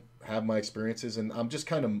still have my experiences, and I'm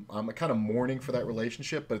kind of mourning for that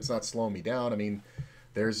relationship, but it's not slowing me down. I mean,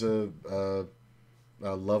 there's a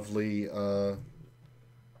lovely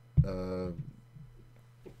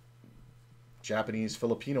Japanese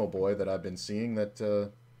Filipino boy that I've been seeing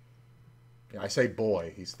that I say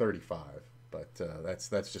boy, he's 35, but that's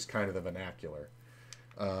just kind of the vernacular.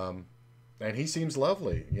 And he seems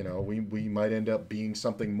lovely. We might end up being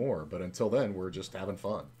something more, but until then, we're just having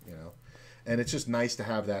fun. And it's just nice to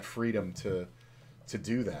have that freedom to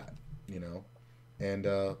do that.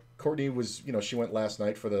 And Courtney was, she went last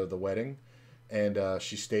night for the wedding, and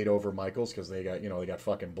she stayed over Michael's because they got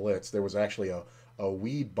fucking blitzed. There was actually a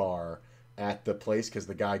weed bar at the place because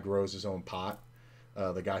the guy grows his own pot,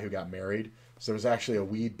 the guy who got married. So there was actually a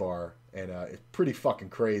weed bar, and it's pretty fucking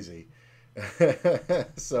crazy.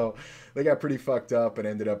 So they got pretty fucked up and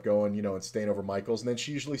ended up going, and staying over Michael's. And then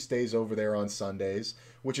she usually stays over there on Sundays,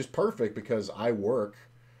 which is perfect because I work,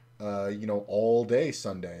 all day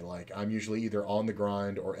Sunday. Like I'm usually either on the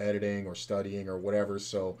grind or editing or studying or whatever.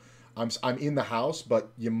 So I'm in the house,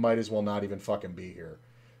 but you might as well not even fucking be here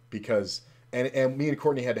because, and me and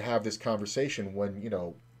Courtney had to have this conversation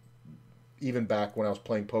when, even back when I was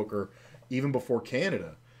playing poker, even before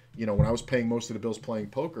Canada, when I was paying most of the bills playing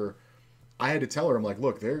poker, I had to tell her, I'm like,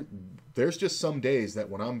 look, there's just some days that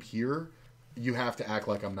when I'm here, you have to act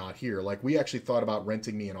like I'm not here. Like we actually thought about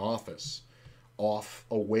renting me an office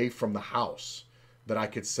away from the house that I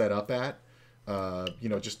could set up at,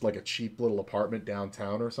 just like a cheap little apartment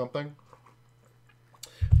downtown or something,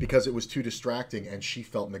 because it was too distracting and she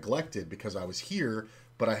felt neglected because I was here,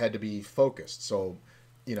 but I had to be focused. So,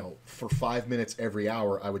 for 5 minutes every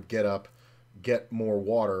hour, I would get up, get more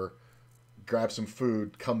water, grab some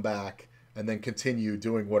food, come back, and then continue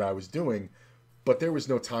doing what I was doing. But there was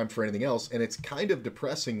no time for anything else. And it's kind of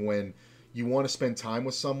depressing when you want to spend time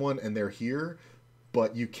with someone and they're here,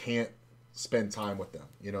 but you can't spend time with them.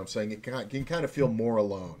 You know what I'm saying? You can kind of feel more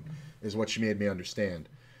alone is what she made me understand.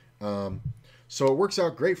 So it works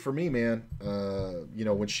out great for me, man.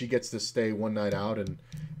 When she gets to stay one night out, and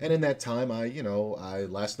in that time, I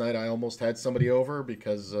last night I almost had somebody over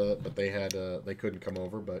because, but they couldn't come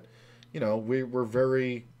over. But,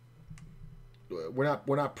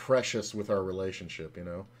 we're not precious with our relationship.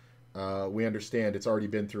 We understand it's already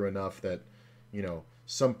been through enough that,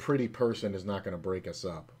 some pretty person is not going to break us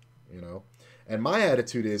up. And my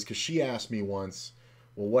attitude is, because she asked me once,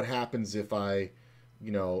 well, what happens if I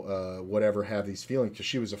whatever, have these feelings, because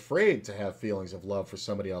she was afraid to have feelings of love for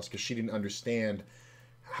somebody else because she didn't understand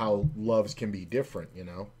how loves can be different,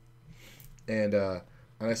 and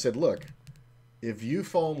I said, look, if you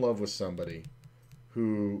fall in love with somebody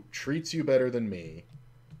who treats you better than me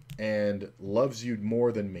and loves you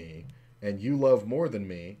more than me and you love more than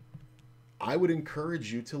me, I would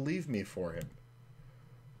encourage you to leave me for him,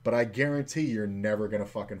 but I guarantee you're never gonna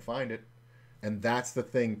fucking find it. And that's the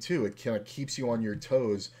thing, too. It kind of keeps you on your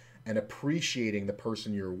toes and appreciating the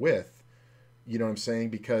person you're with. You know what I'm saying?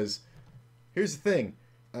 Because here's the thing.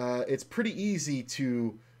 It's pretty easy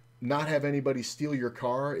to not have anybody steal your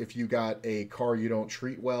car if you got a car you don't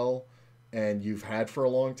treat well and you've had for a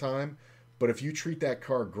long time. But if you treat that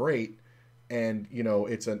car great, and you know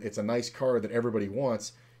it's a nice car that everybody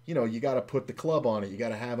wants, you know, you got to put the club on it. You got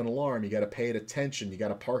to have an alarm. You got to pay it attention. You got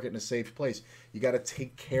to park it in a safe place. You got to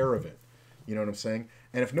take care of it. You know what I'm saying?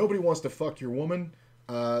 And if nobody wants to fuck your woman,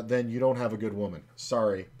 then you don't have a good woman.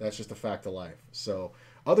 Sorry, that's just a fact of life. So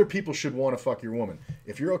other people should want to fuck your woman.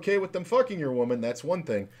 If you're okay with them fucking your woman, that's one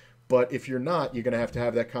thing. But if you're not, you're going to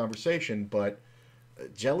have that conversation. But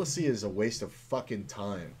jealousy is a waste of fucking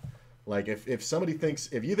time. Like if somebody thinks,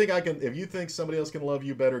 if you think somebody else can love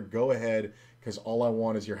you better, go ahead, because all I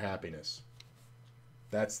want is your happiness.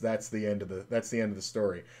 That's the end of the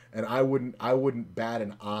story. And I wouldn't bat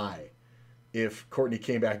an eye if Courtney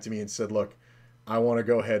came back to me and said, "Look, I want to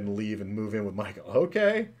go ahead and leave and move in with Michael."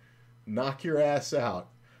 Okay, knock your ass out.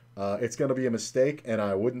 It's going to be a mistake, and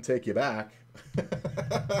I wouldn't take you back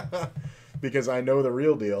because I know the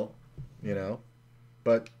real deal, you know.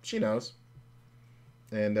 But she knows.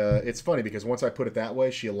 And it's funny because once I put it that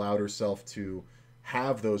way, she allowed herself to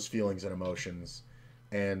have those feelings and emotions.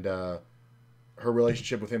 And her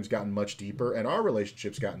relationship with him's gotten much deeper. And our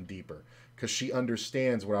relationship's gotten deeper because she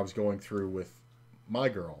understands what I was going through with my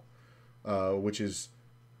girl, which is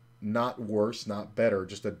not worse, not better,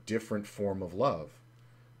 just a different form of love,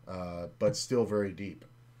 but still very deep.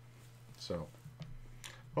 So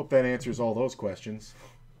hope that answers all those questions.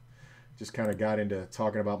 Just kind of got into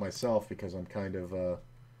talking about myself because I'm kind of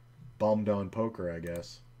bummed on poker, I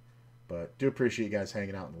guess. But do appreciate you guys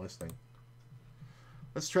hanging out and listening.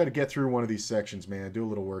 Let's try to get through one of these sections, man. Do a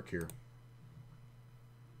little work here.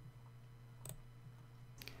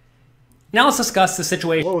 Now let's discuss the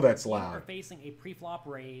situation. Whoa, that's loud. You are facing a pre-flop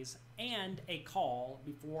raise and a call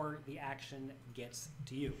before the action gets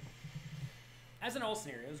to you. As in all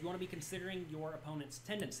scenarios, you want to be considering your opponent's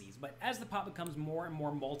tendencies, but as the pot becomes more and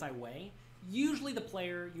more multi-way, usually the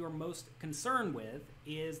player you're most concerned with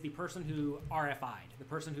is the person who RFI'd, the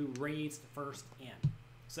person who raised first in.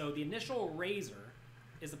 So the initial raiser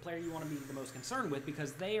is the player you want to be the most concerned with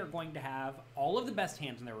because they are going to have all of the best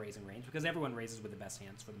hands in their raising range, because everyone raises with the best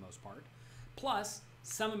hands for the most part, plus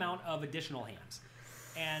some amount of additional hands.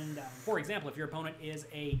 And for example, if your opponent is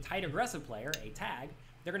a tight aggressive player, a tag,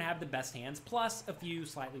 they're going to have the best hands plus a few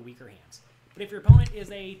slightly weaker hands. But if your opponent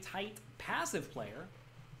is a tight passive player,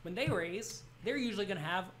 when they raise, they're usually going to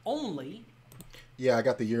have only... Yeah, I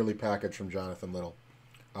got the yearly package from Jonathan Little.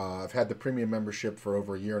 I've had the premium membership for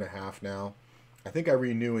over 1.5 years now. I think I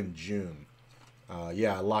renew in June.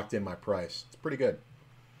 Yeah, I locked in my price. It's pretty good.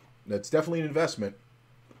 It's definitely an investment,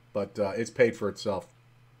 but it's paid for itself.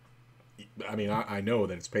 I mean, I know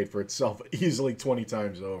that it's paid for itself easily 20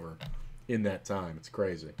 times over in that time. It's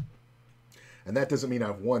crazy. And that doesn't mean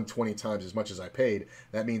I've won 20 times as much as I paid.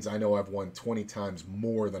 That means I know I've won 20 times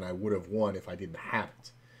more than I would have won if I didn't have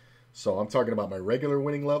it. So I'm talking about my regular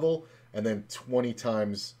winning level and then 20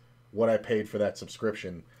 times what I paid for that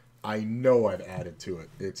subscription. I know I've added to it.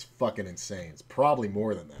 It's fucking insane. It's probably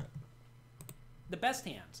more than that. The best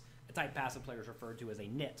hands, a tight passive player is referred to as a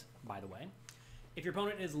nit, by the way. If your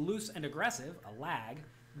opponent is loose and aggressive, a lag,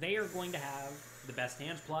 they are going to have the best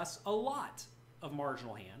hands plus a lot of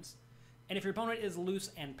marginal hands. And if your opponent is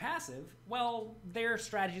loose and passive, well, their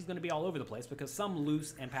strategy is going to be all over the place because some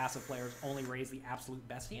loose and passive players only raise the absolute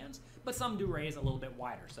best hands, but some do raise a little bit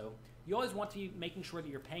wider. So you always want to be making sure that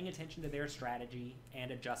you're paying attention to their strategy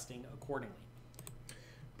and adjusting accordingly.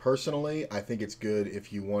 Personally, I think it's good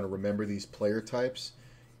if you want to remember these player types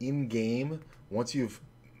in game. Once you've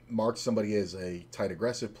marked somebody as a tight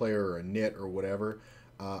aggressive player or a nit or whatever,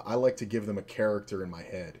 I like to give them a character in my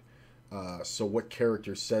head. So what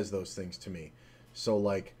character says those things to me? So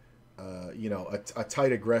like, you know, a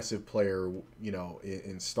tight aggressive player, you know,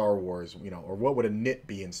 in Star Wars, you know, or what would a nit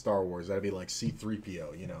be in Star Wars? That'd be like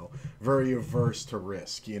C-3PO, you know, very averse to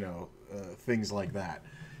risk, you know, things like that.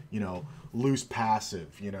 You know, loose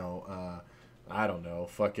passive, you know, I don't know,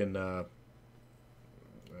 fucking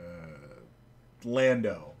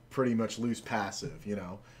Lando, pretty much loose passive, you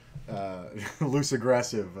know. Loose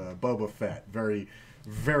aggressive, Boba Fett, very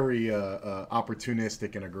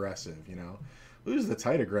opportunistic and aggressive, you know. Who's the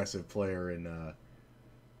tight aggressive player in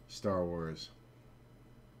Star Wars?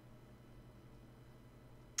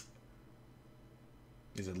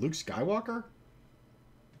 Is it Luke Skywalker?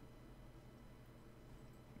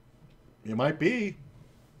 It might be.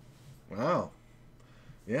 Wow.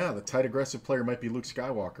 Yeah, the tight aggressive player might be Luke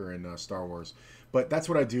Skywalker in Star Wars. But that's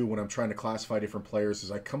what I do when I'm trying to classify different players,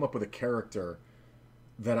 is I come up with a character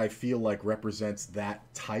that I feel like represents that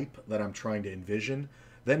type that I'm trying to envision.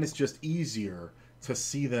 Then it's just easier to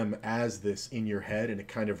see them as this in your head, and it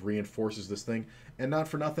kind of reinforces this thing. And not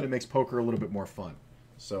for nothing, it makes poker a little bit more fun.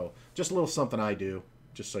 So just a little something I do,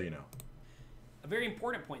 just so you know. A very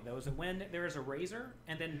important point, though, is that when there is a raiser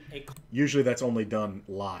and then a Usually that's only done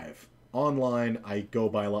live. Online, I go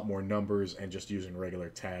by a lot more numbers and just using regular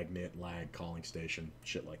tag, knit, lag, calling station,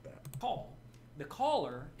 shit like that. call, the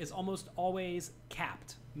caller is almost always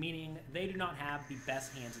capped, meaning they do not have the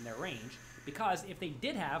best hands in their range, because if they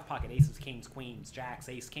did have pocket aces, kings, queens, jacks,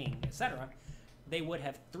 ace, king, etc., they would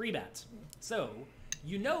have 3-bet. So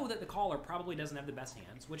you know that the caller probably doesn't have the best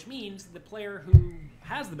hands, which means the player who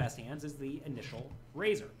has the best hands is the initial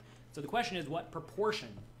raiser. So the question is, what proportion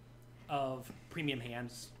of premium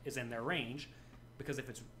hands is in their range? Because if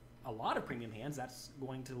it's a lot of premium hands, that's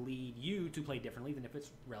going to lead you to play differently than if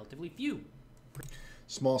it's relatively few.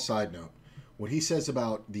 Small side note. What he says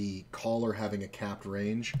about the caller having a capped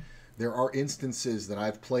range, there are instances that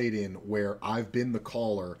I've played in where I've been the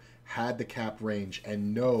caller, had the capped range,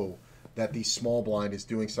 and know that the small blind is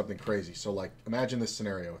doing something crazy. So, like, imagine this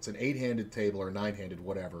scenario. It's an 8-handed table or 9-handed,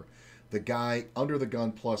 whatever. The guy under the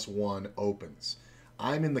gun +1 opens.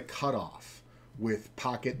 I'm in the cutoff with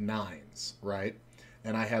pocket 9s, right?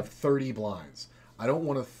 And I have 30 blinds. I don't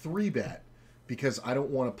want to 3-bet because I don't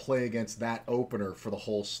want to play against that opener for the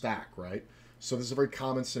whole stack, right? So this is a very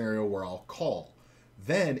common scenario where I'll call.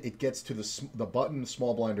 Then it gets to the button,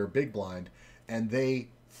 small blind or big blind, and they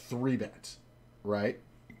 3-bet, right?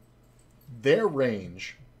 Their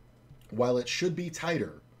range, while it should be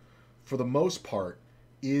tighter, for the most part,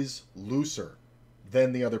 is looser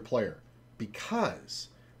than the other player because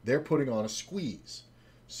they're putting on a squeeze.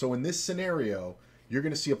 So in this scenario, you're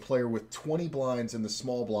going to see a player with 20 blinds in the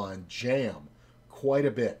small blind jam quite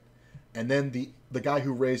a bit. And then the guy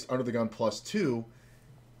who raised under the gun +2,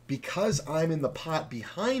 because I'm in the pot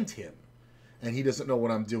behind him and he doesn't know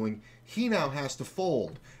what I'm doing, he now has to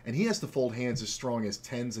fold. And he has to fold hands as strong as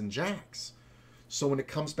 10s and jacks. So when it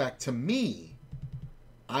comes back to me,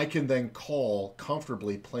 I can then call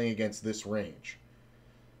comfortably playing against this range.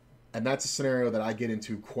 And that's a scenario that I get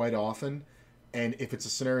into quite often. And if it's a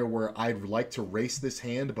scenario where I'd like to race this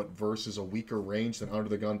hand, but versus a weaker range than under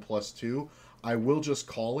the gun +2, I will just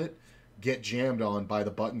call it, get jammed on by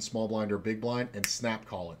the button, small blind, or big blind, and snap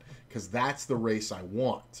call it. Because that's the race I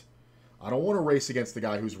want. I don't want to race against the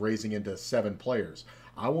guy who's raising into 7 players.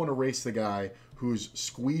 I want to race the guy who's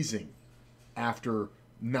squeezing after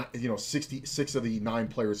 66 of the 9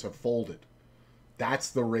 players have folded.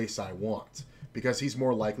 That's the race I want. Because he's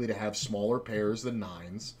more likely to have smaller pairs than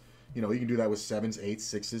 9s. You can do that with 7s, 8s,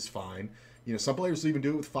 6s, fine. Some players even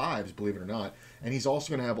do it with 5s, believe it or not. And he's also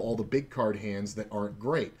going to have all the big card hands that aren't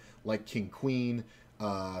great, like King Queen,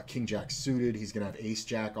 King Jack suited. He's going to have Ace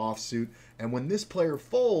Jack offsuit. And when this player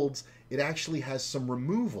folds, it actually has some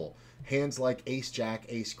removal. Hands like Ace Jack,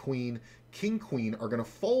 Ace Queen, King Queen are going to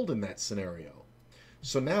fold in that scenario.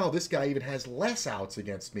 So now this guy even has less outs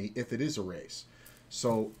against me if it is a race.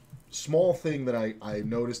 So small thing that I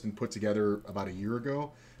noticed and put together about a year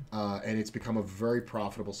ago, and it's become a very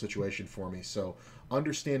profitable situation for me. So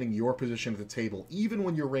understanding your position at the table, even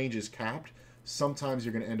when your range is capped, sometimes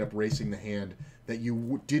you're going to end up racing the hand that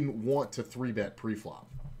you didn't want to 3-bet pre-flop.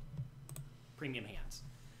 Premium hands.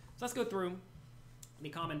 So let's go through the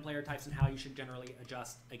common player types and how you should generally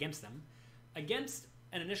adjust against them. Against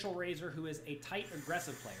an initial raiser who is a tight,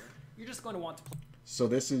 aggressive player, you're just going to want to play. So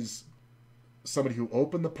this is somebody who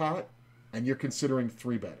opened the pot, and you're considering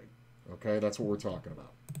 3-betting. Okay, that's what we're talking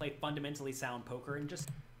about. Play fundamentally sound poker and just.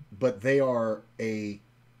 But they are a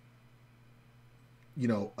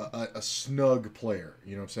snug player.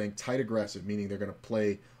 You know what I'm saying? Tight aggressive, meaning they're going to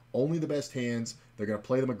play only the best hands. They're going to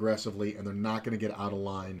play them aggressively, and they're not going to get out of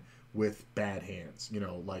line with bad hands.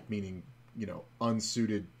 Meaning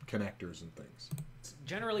unsuited connectors and things.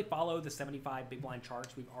 Generally follow the 75 big blind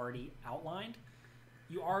charts we've already outlined.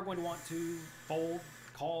 You are going to want to fold,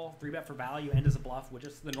 call, 3-bet for value, end as a bluff, which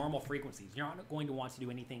is the normal frequencies. You're not going to want to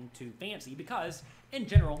do anything too fancy because, in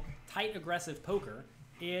general, tight aggressive poker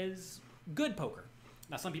is good poker.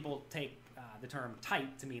 Now, some people take the term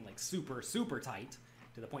tight to mean like super, super tight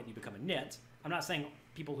to the point that you become a nit. I'm not saying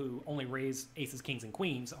people who only raise aces, kings, and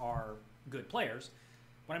queens are good players.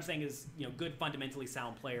 What I'm saying is, good fundamentally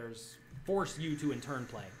sound players force you to in turn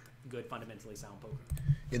play good fundamentally sound poker.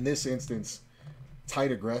 In this instance,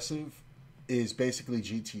 tight aggressive is basically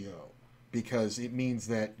GTO because it means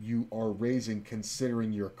that you are raising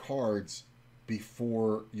considering your cards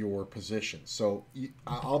before your position. So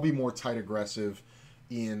I'll be more tight aggressive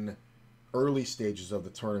in early stages of the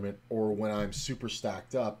tournament or when I'm super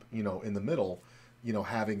stacked up, in the middle,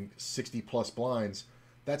 having 60 plus blinds.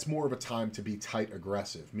 That's more of a time to be tight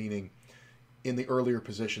aggressive, meaning in the earlier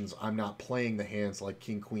positions, I'm not playing the hands like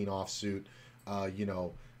King Queen offsuit,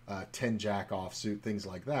 10 Jack offsuit, things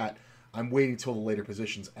like that. I'm waiting till the later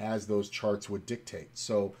positions as those charts would dictate.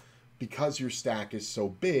 So because your stack is so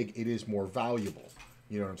big, it is more valuable.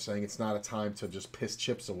 You know what I'm saying? It's not a time to just piss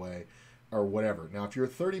chips away or whatever. Now, if you're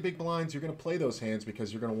 30 big blinds, you're going to play those hands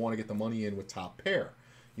because you're going to want to get the money in with top pair.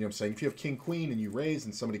 You know what I'm saying? If you have king, queen, and you raise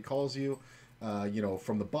and somebody calls you, you know,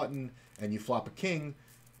 from the button and you flop a king,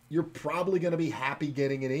 you're probably going to be happy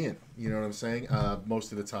getting it in. You know what I'm saying?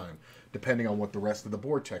 Most of the time, depending on what the rest of the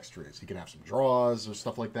board texture is. You can have some draws or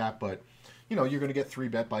stuff like that, but, you know, you're going to get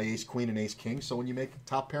 3-bet by ace, queen, and ace, king. So when you make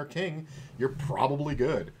top pair king, you're probably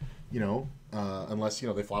good, you know, unless, you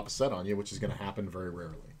know, they flop a set on you, which is going to happen very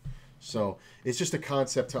rarely. So it's just a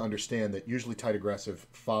concept to understand that usually tight aggressive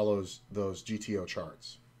follows those GTO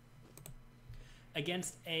charts.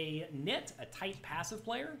 Against a nit, a tight passive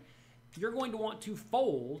player, you're going to want to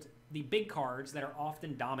fold the big cards that are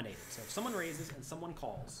often dominated. So if someone raises and someone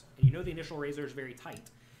calls, and you know the initial raiser is very tight,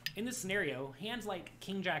 in this scenario, hands like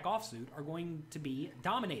king jack offsuit are going to be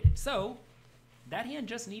dominated. So that hand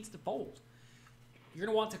just needs to fold. You're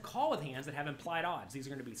going to want to call with hands that have implied odds. These are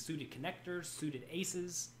going to be suited connectors, suited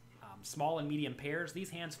aces, small and medium pairs. These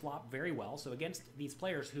hands flop very well. So against these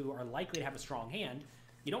players who are likely to have a strong hand,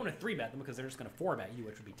 you don't want to 3-bet them because they're just going to 4-bet you,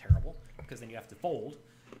 which would be terrible because then you have to fold.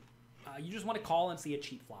 You just want to call and see a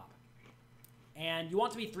cheap flop. And you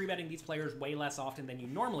want to be 3-betting these players way less often than you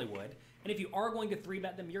normally would. And if you are going to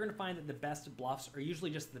 3-bet them, you're going to find that the best bluffs are usually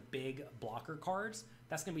just the big blocker cards.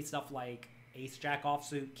 That's going to be stuff like ace-jack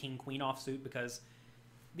offsuit, king-queen offsuit, because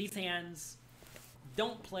these hands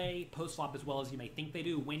don't play post-flop as well as you may think they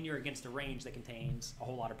do when you're against a range that contains a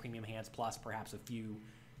whole lot of premium hands plus perhaps a few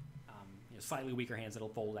slightly weaker hands that'll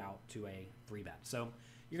fold out to a 3-bet. So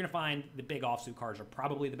you're going to find the big offsuit cards are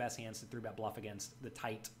probably the best hands to 3-bet bluff against the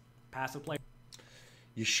tight passive player.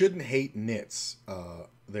 You shouldn't hate nits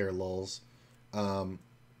there, lulz.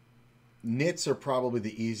 Nits are probably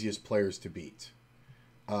the easiest players to beat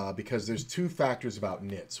because there's two factors about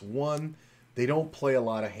nits. One, they don't play a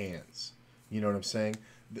lot of hands. You know what I'm saying?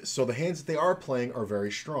 So the hands that they are playing are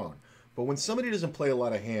very strong. But when somebody doesn't play a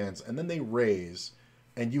lot of hands and then they raise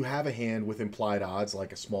and you have a hand with implied odds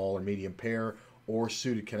like a small or medium pair or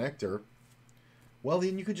suited connector, well,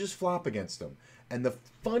 then you could just flop against them. And the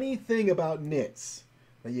funny thing about nits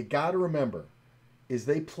that you got to remember is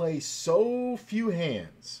they play so few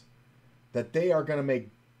hands that they are going to make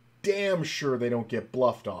damn sure they don't get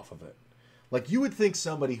bluffed off of it. Like, you would think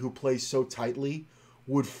somebody who plays so tightly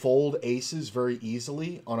would fold aces very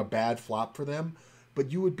easily on a bad flop for them,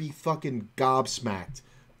 but you would be fucking gobsmacked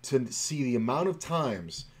to see the amount of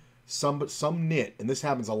times some nit, and this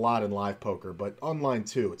happens a lot in live poker, but online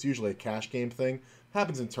too. It's usually a cash game thing.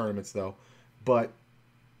 Happens in tournaments though. But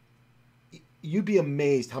you'd be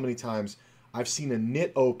amazed how many times I've seen a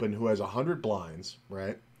nit open who has 100 blinds,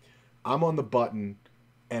 right? I'm on the button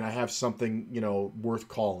and I have something, you know, worth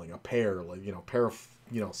calling, a pair, like, you know, pair of,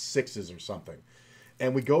 you know, sixes or something.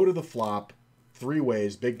 And we go to the flop 3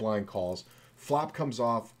 ways, big blind calls. Flop comes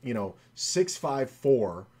off, you know,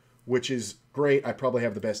 6-5-4, which is great. I probably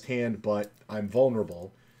have the best hand, but I'm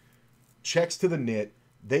vulnerable. Checks to the nit.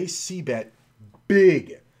 They c-bet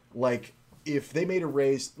big. Like, if they made a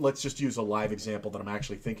raise, let's just use a live example that I'm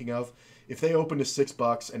actually thinking of. If they opened to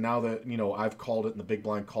 $6 and now that, you know, I've called it and the big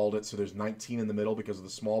blind called it, so there's 19 in the middle because of the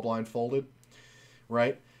small blind folded,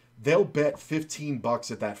 right? They'll bet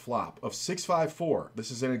 $15 at that flop of 6-5-4.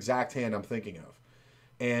 This is an exact hand I'm thinking of.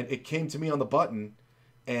 And it came to me on the button,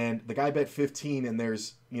 and the guy bet 15, and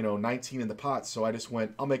there's, you know, 19 in the pot. So I just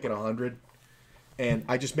went, I'll make it 100. And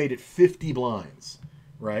I just made it 50 blinds,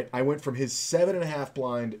 right? I went from his 7.5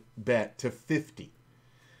 blind bet to 50.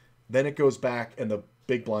 Then it goes back, and the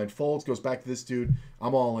big blind folds, goes back to this dude.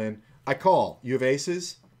 I'm all in. I call. You have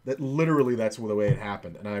aces? That's the way it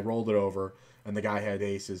happened. And I rolled it over, and the guy had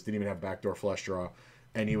aces, didn't even have backdoor flush draw.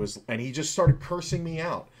 And he just started cursing me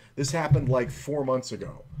out. This happened like 4 months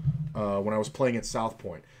ago when I was playing at South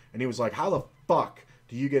Point. And he was like, how the fuck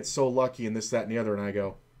do you get so lucky and this, that, and the other? And I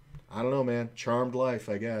go, I don't know, man. Charmed life,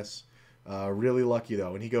 I guess. Really lucky,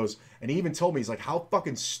 though. And he goes, and he even told me, he's like, how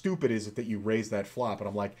fucking stupid is it that you raised that flop? And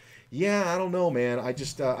I'm like, yeah, I don't know, man. I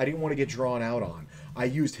just, I didn't want to get drawn out on. I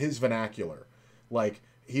used his vernacular. Like,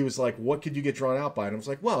 he was like, what could you get drawn out by? And I was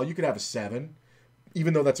like, well, you could have a 7.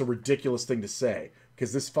 Even though that's a ridiculous thing to say.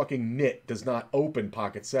 Because this fucking nit does not open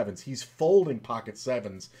pocket 7s. He's folding pocket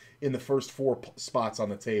 7s in the first 4 spots on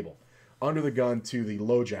the table. Under the gun to the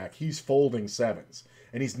low jack, he's folding 7s.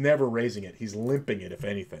 And he's never raising it. He's limping it, if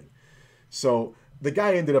anything. So the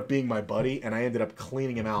guy ended up being my buddy, and I ended up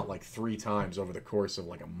cleaning him out like 3 times over the course of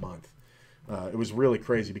like a month. It was really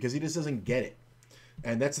crazy because he just doesn't get it.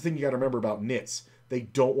 And that's the thing you got to remember about nits. they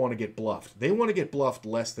don't want to get bluffed. They want to get bluffed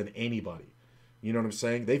less than anybody. You know what I'm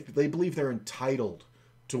saying? They believe they're entitled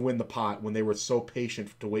to win the pot when they were so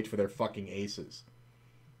patient to wait for their fucking aces.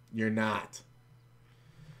 You're not.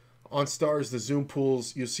 On stars, the Zoom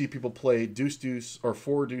pools, you'll see people play deuce deuce or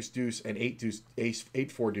 4 deuce deuce and 8 deuce ace 8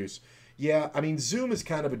 4 deuce. Yeah, I mean Zoom is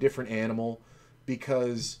kind of a different animal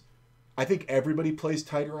because I think everybody plays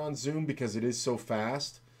tighter on Zoom because it is so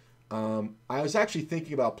fast. I was actually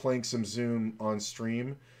thinking about playing some Zoom on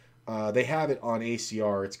stream. They have it on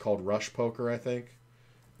ACR. It's called Rush Poker, I think.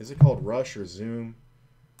 Is it called Rush or Zoom?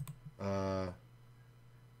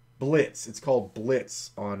 Blitz. It's called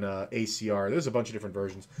Blitz on ACR. There's a bunch of different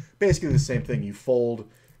versions. Basically the same thing. You fold,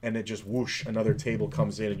 and it just whoosh, another table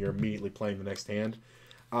comes in, and you're immediately playing the next hand.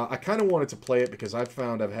 I kind of wanted to play it because I've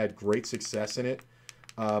found I've had great success in it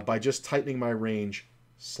by just tightening my range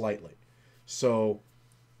slightly. So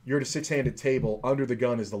you're at a 6-handed table. Under the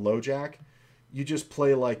gun is the low jack. You just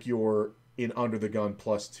play like you're in under the gun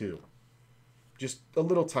 +2. Just a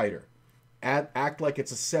little tighter. Act like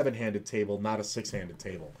it's a 7-handed table, not a 6-handed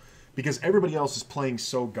table. Because everybody else is playing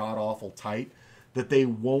so god-awful tight that they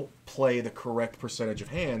won't play the correct percentage of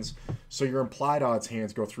hands, so your implied odds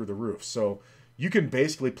hands go through the roof. So you can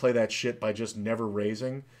basically play that shit by just never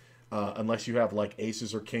raising, unless you have like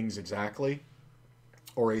aces or kings exactly,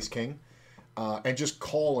 or ace-king, and just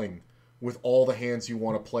calling with all the hands you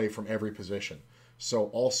want to play from every position. So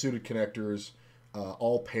all suited connectors,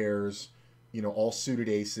 all pairs, you know, all suited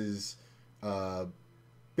aces,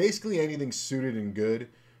 basically anything suited and good,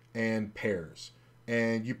 and pairs.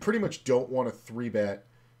 And you pretty much don't want to 3-bet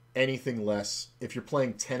anything less. If you're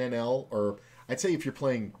playing 10 NL, or I'd say if you're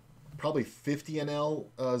playing probably 50 NL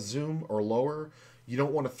Zoom or lower, you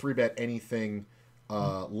don't want to 3-bet anything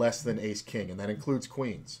less than ace-king, and that includes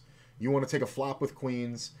queens. You want to take a flop with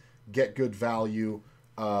queens, get good value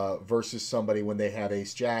versus somebody when they have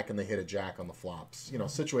ace-jack and they hit a jack on the flops. You know,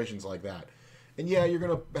 situations like that. And yeah, you're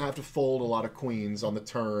going to have to fold a lot of queens on the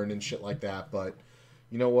turn and shit like that, but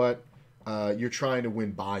you know what? You're trying to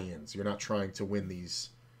win buy-ins. You're not trying to win these,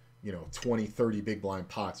 you know, 20, 30 big blind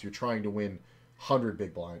pots. You're trying to win 100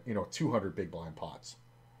 big blind, you know, 200 big blind pots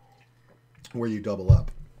where you double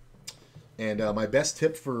up. And my best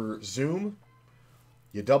tip for Zoom,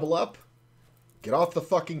 you double up, get off the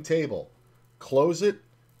fucking table, close it,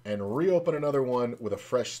 and reopen another one with a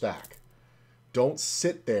fresh stack. Don't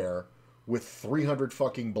sit there with 300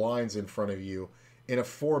 fucking blinds in front of you in a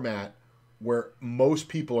format where most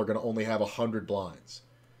people are going to only have 100 blinds.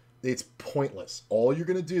 It's pointless. All you're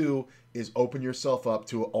going to do is open yourself up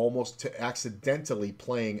to almost to accidentally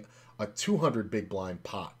playing a 200 big blind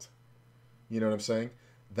pot. You know what I'm saying?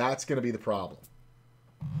 That's going to be the problem.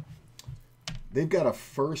 They've got a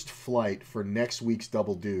first flight for next week's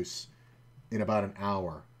Double Deuce in about an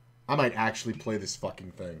hour. I might actually play this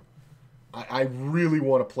fucking thing. I really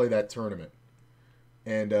want to play that tournament.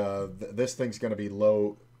 And this thing's going to be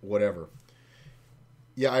low whatever.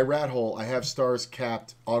 Yeah, I rat hole. I have stars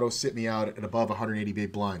capped. Auto sit me out at above 180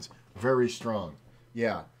 big blinds. Very strong.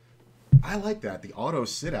 Yeah. I like that. The auto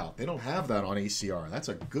sit out. They don't have that on ACR. That's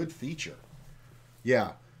a good feature.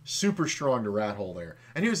 Yeah. Super strong to rat hole there.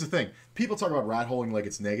 And here's the thing. People talk about rat holing like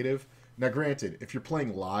it's negative. Now, granted, if you're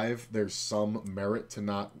playing live, there's some merit to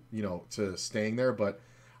not, you know, to staying there. But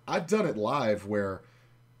I've done it live where,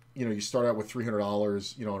 you know, you start out with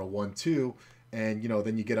 $300, you know, on a 1-2. And, you know,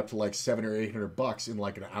 then you get up to like $700 or $800 in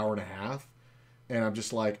like an hour and a half. And I'm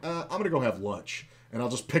just like, I'm going to go have lunch. And I'll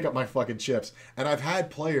just pick up my fucking chips. And I've had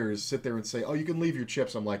players sit there and say, oh, you can leave your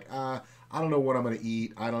chips. I'm like, I don't know what I'm going to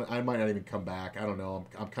eat. I might not even come back. I don't know.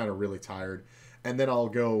 I'm kind of really tired. And then I'll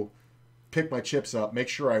go pick my chips up, make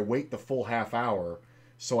sure I wait the full half hour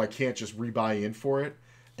so I can't just rebuy in for it.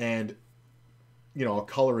 And, you know, I'll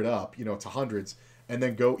color it up, you know, to hundreds and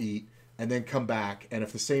then go eat. And then come back, and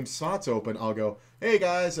if the same spot's open, I'll go, hey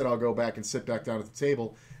guys, and I'll go back and sit back down at the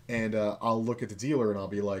table, and I'll look at the dealer, and I'll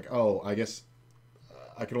be like, oh, I guess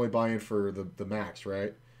I can only buy in for the max,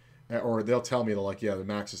 right? Or they'll tell me, they're like, yeah, the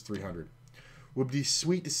max is 300. Would be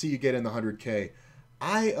sweet to see you get in the 100K.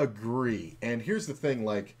 I agree, and here's the thing,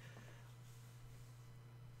 like,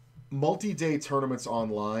 multi-day tournaments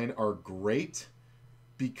online are great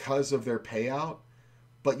because of their payout,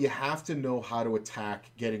 but you have to know how to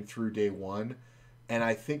attack getting through day one. And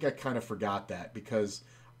I think I kind of forgot that because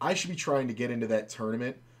I should be trying to get into that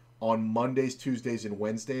tournament on Mondays, Tuesdays, and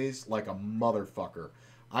Wednesdays like a motherfucker.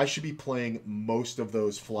 I should be playing most of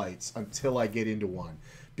those flights until I get into one.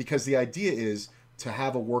 Because the idea is to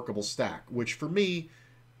have a workable stack, which for me,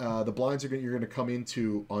 the blinds you're going to come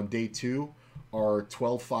into on day 2 are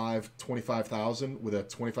 12.5, 25,000 with a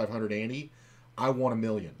 2,500 ante. I want $1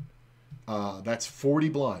 million. That's 40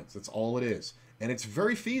 blinds. That's all it is. And it's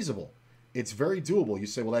very feasible. It's very doable. You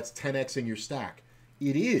say, well, that's 10xing your stack.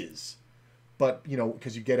 It is. But, you know,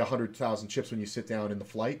 because you get 100,000 chips when you sit down in the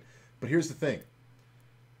flight. But here's the thing.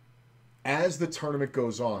 As the tournament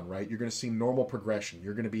goes on, right, you're going to see normal progression.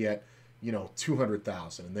 You're going to be at, you know,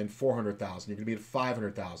 200,000 and then 400,000. You're going to be at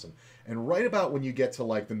 500,000. And right about when you get to,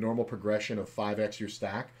 like, the normal progression of 5x your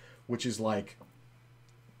stack, which is like,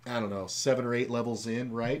 I don't know, 7 or 8 levels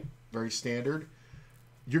in, right? Very standard.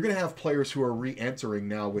 You're going to have players who are re-entering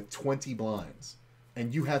now with 20 blinds.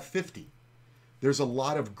 And you have 50. There's a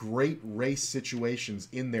lot of great race situations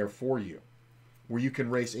in there for you where you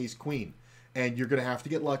can race ace-queen. And you're going to have to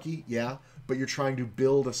get lucky, yeah, but you're trying to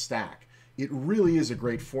build a stack. It really is a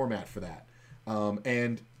great format for that.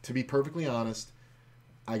 And to be perfectly honest,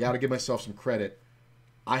 I got to give myself some credit.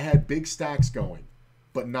 I had big stacks going,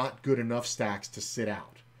 but not good enough stacks to sit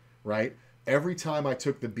out, right? Every time I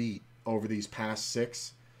took the beat over these past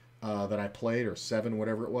 6 that I played, or 7,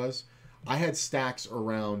 whatever it was, I had stacks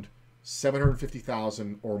around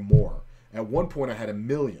 750,000 or more. At one point, I had 1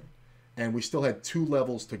 million, and we still had 2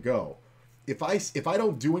 levels to go. If I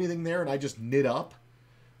don't do anything there and I just knit up,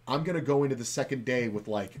 I'm going to go into the second day with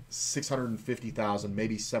like 650,000,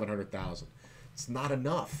 maybe 700,000. It's not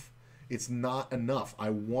enough. It's not enough. I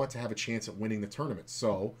want to have a chance at winning the tournament.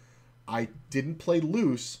 So I didn't play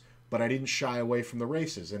loose, but I didn't shy away from the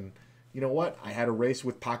races. And you know what? I had a race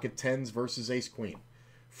with pocket 10s versus ace queen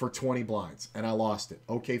for 20 blinds, and I lost it.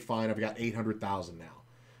 Okay, fine. I've got 800,000 now.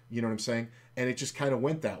 You know what I'm saying? And it just kind of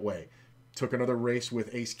went that way. Took another race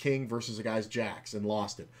with ace king versus a guy's jacks and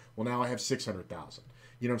lost it. Well, now I have 600,000.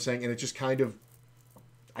 You know what I'm saying? And it just kind of,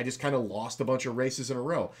 I just kind of lost a bunch of races in a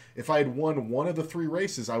row. If I had won one of the 3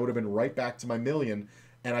 races, I would have been right back to my million,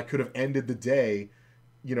 and I could have ended the day,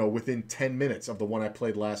 you know, within 10 minutes of the one I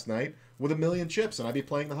played last night with 1 million chips, and I'd be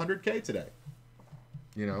playing the 100K today.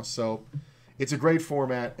 You know, so it's a great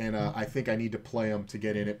format, and I think I need to play them to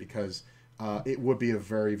get in it because it would be a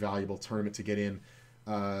very valuable tournament to get in.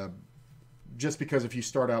 Just because if you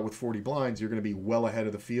start out with 40 blinds, you're going to be well ahead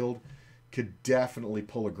of the field. Could definitely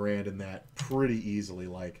pull a grand in that pretty easily.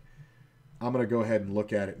 Like, I'm going to go ahead and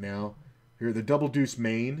look at it now. Here, the double deuce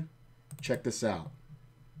main. Check this out.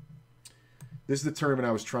 This is the tournament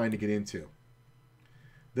I was trying to get into.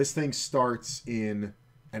 This thing starts in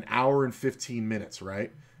an hour and 15 minutes,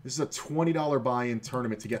 right? This is a $20 buy-in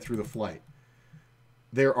tournament to get through the flight.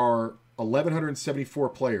 There are 1,174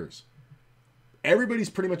 players. Everybody's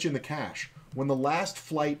pretty much in the cash. When the last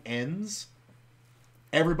flight ends,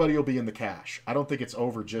 everybody will be in the cash. I don't think it's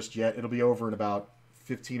over just yet. It'll be over in about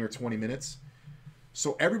 15 or 20 minutes.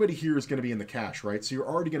 So everybody here is going to be in the cash, right? So you're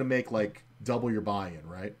already going to make like double your buy-in,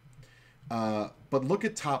 right? But look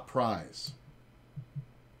at top prize.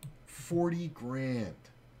 40 grand.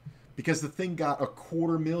 Because the thing got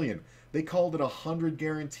 $250,000. They called it 100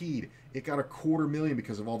 guaranteed. It got $250,000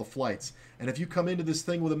 because of all the flights. And if you come into this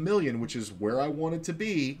thing with 1 million, which is where I wanted to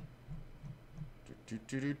be,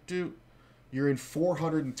 you're in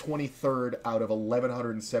 423rd out of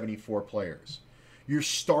 1,174 players. You're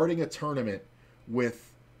starting a tournament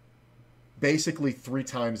with basically 3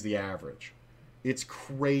 times the average. It's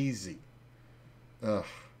crazy. Ugh.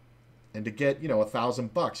 And to get, you know,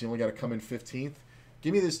 $1,000, you only got to come in 15th.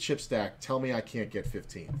 Give me this chip stack. Tell me I can't get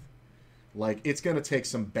 15th. Like, it's going to take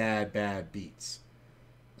some bad beats.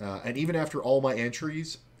 And even after all my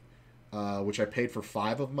entries, which I paid for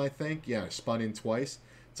 5 of them, I think. Yeah, I spun in twice.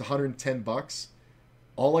 It's $110.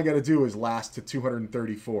 All I got to do is last to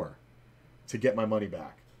 234 to get my money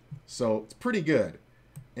back. So it's pretty good.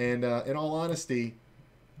 And in all honesty,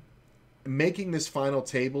 making this final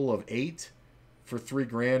table of 8 for 3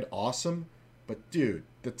 grand, awesome. But dude,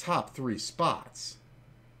 the top 3 spots,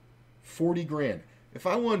 40 grand. If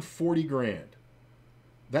I won 40 grand,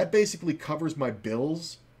 that basically covers my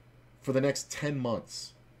bills for the next 10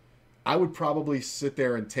 months. I would probably sit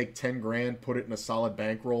there and take 10 grand, put it in a solid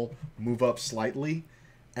bankroll, move up slightly,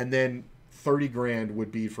 and then 30 grand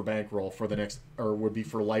would be for bankroll for the next, or would be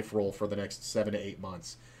for life roll for the next 7 to 8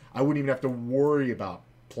 months. I wouldn't even have to worry about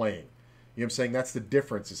playing. You know what I'm saying? That's the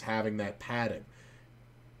difference, is having that padding.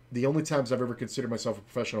 The only times I've ever considered myself a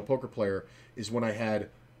professional poker player is when I had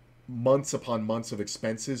months upon months of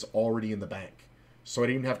expenses already in the bank. So I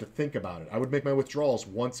didn't even have to think about it. I would make my withdrawals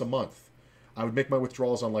once a month. I would make my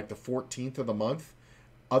withdrawals on like the 14th of the month.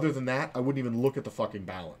 Other than that, I wouldn't even look at the fucking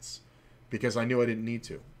balance because I knew I didn't need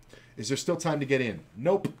to. Is there still time to get in?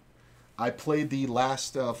 Nope. I played the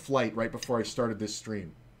last flight right before I started this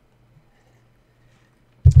stream.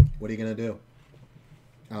 What are you going to do?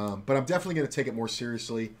 But I'm definitely going to take it more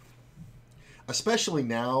seriously, especially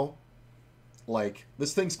now like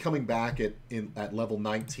this thing's coming back at level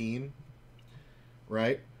 19,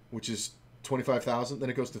 right? Which is 25,000. Then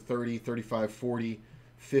it goes to 30, 35, 40,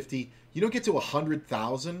 50. You don't get to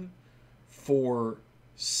 100,000 for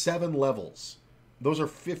 7 levels. Those are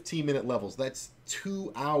 15-minute levels. That's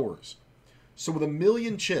 2 hours. So with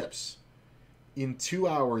 1,000,000 chips in 2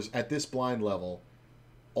 hours at this blind level,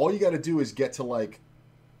 all you got to do is get to like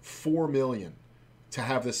 4 million to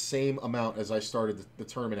have the same amount as I started the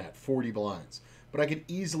tournament at, 40 blinds. But I could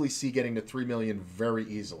easily see getting to 3 million very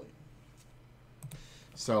easily.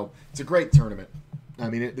 So it's a great tournament. I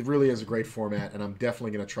mean, it really is a great format, and I'm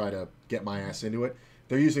definitely going to try to get my ass into it.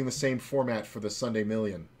 They're using the same format for the Sunday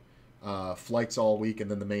Million. Flights all week and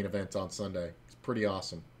then the main event on Sunday. It's pretty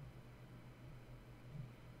awesome.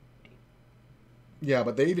 Yeah,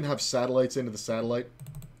 but they even have satellites into the satellite.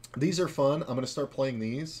 These are fun. I'm going to start playing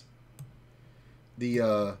these.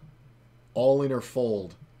 The all-in or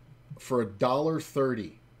fold for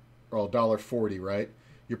 $1.30 or $1.40, right?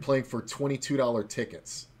 You're playing for $22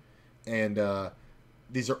 tickets. And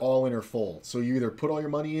these are all-in or fold. So you either put all your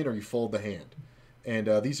money in or you fold the hand.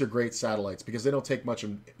 And these are great satellites because they don't take much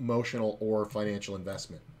emotional or financial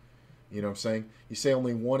investment. You know what I'm saying? You say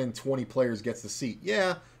only 1 in 20 players gets the seat.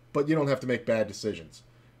 Yeah, but you don't have to make bad decisions.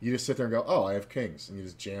 You just sit there and go, oh, I have kings. And you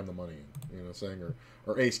just jam the money in. You know what I'm saying?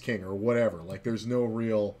 Or ace king or whatever. Like there's no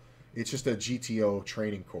real... It's just a GTO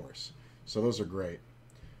training course. So those are great.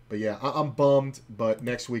 But yeah, I'm bummed, but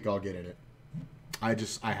next week I'll get in it. I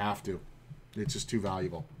have to. It's just too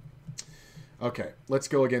valuable. Okay, let's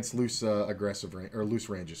go against loose loose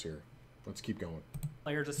ranges here. Let's keep going.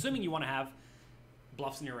 Players, assuming you want to have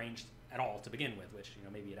bluffs in your range at all to begin with, which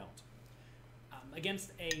maybe you don't.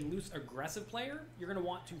 Against a loose aggressive player, you're going to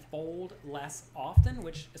want to fold less often,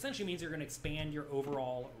 which essentially means you're going to expand your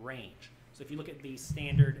overall range. So if you look at the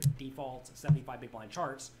standard default 75 big blind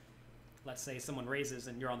charts, let's say someone raises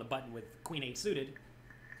and you're on the button with Queen 8 suited,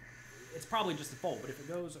 it's probably just a fold. But if it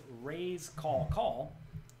goes raise, call, call,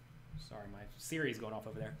 sorry, my Siri's going off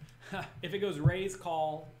over there. If it goes raise,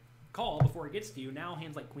 call, call before it gets to you, now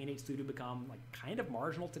hands like Queen 8 suited become like kind of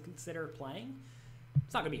marginal to consider playing.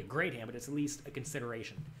 It's not going to be a great hand, but it's at least a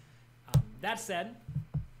consideration. That said,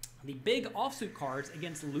 the big offsuit cards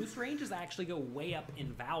against loose ranges actually go way up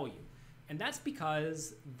in value. And that's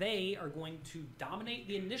because they are going to dominate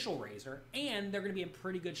the initial raiser, and they're going to be in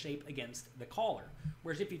pretty good shape against the caller.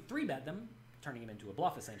 Whereas if you 3-bet them, turning them into a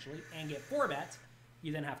bluff essentially, and get 4-bet,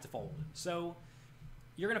 you then have to fold. So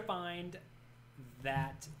you're going to find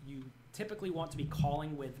that you typically want to be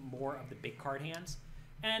calling with more of the big card hands.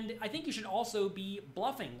 And I think you should also be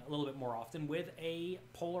bluffing a little bit more often with a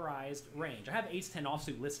polarized range. I have ace-10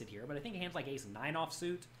 offsuit listed here, but I think hands like ace-9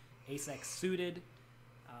 offsuit, ace-x suited,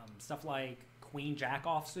 stuff like queen-jack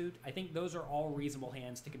offsuit, I think those are all reasonable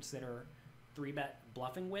hands to consider 3-bet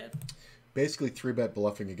bluffing with. Basically 3-bet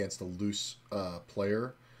bluffing against a loose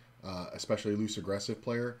player, especially a loose aggressive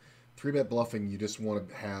player. 3-bet bluffing, you just want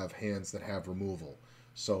to have hands that have removal.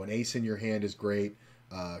 So an ace in your hand is great.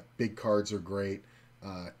 Big cards are great.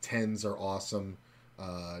 10s are awesome.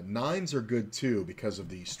 9s are good too because of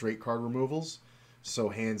the straight card removals. So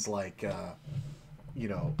hands like,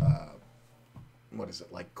 what is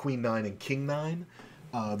it, like Queen 9 and King 9?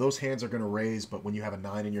 Those hands are going to raise, but when you have a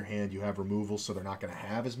 9 in your hand, you have removal, so they're not going to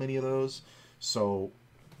have as many of those. So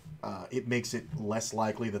it makes it less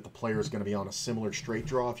likely that the player is going to be on a similar straight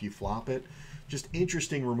draw if you flop it. Just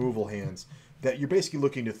interesting removal hands that you're basically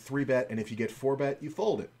looking to 3-bet, and if you get 4-bet, you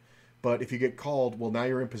fold it. But if you get called, well, now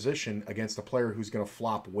you're in position against a player who's going to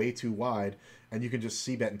flop way too wide, and you can just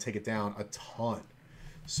c-bet and take it down a ton.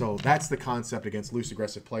 So that's the concept against loose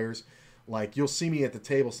aggressive players. Like, you'll see me at the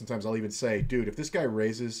table sometimes, I'll even say, dude, if this guy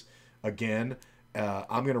raises again,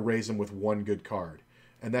 I'm going to raise him with 1 good card.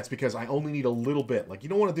 And that's because I only need a little bit. Like, you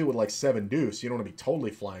don't want to do it with, like, 7 deuce. You don't want to be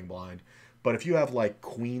totally flying blind. But if you have, like,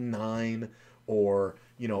 Queen 9 or,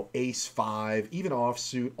 Ace 5, even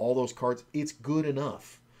offsuit, all those cards, it's good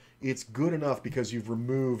enough. It's good enough because you've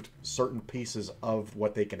removed certain pieces of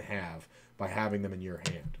what they can have by having them in your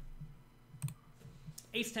hand.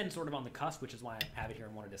 Ace-10 sort of on the cusp, which is why I have it here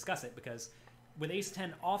and want to discuss it, because with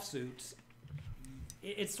Ace-10 offsuits,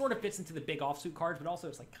 it sort of fits into the big offsuit cards, but also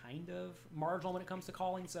it's like kind of marginal when it comes to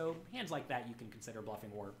calling. So hands like that you can consider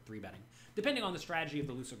bluffing or 3-betting, depending on the strategy of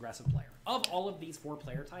the loose aggressive player. Of all of these 4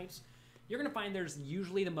 player types, you're going to find there's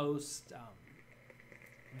usually the most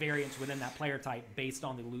variance within that player type based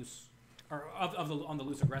on the loose, or on the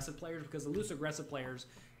loose aggressive players, because the loose aggressive players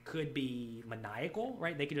could be maniacal,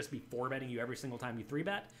 right? They could just be 4-betting you every single time you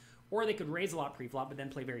 3-bet, or they could raise a lot pre-flop but then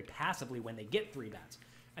play very passively when they get 3-bets.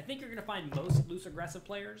 I think you're going to find most loose aggressive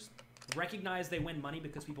players recognize they win money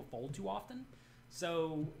because people fold too often.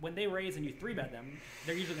 So when they raise and you 3-bet them,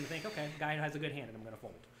 they're usually going to think, okay, guy has a good hand and I'm going to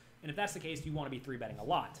fold. And if that's the case, you want to be 3-betting a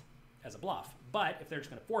lot as a bluff. But if they're just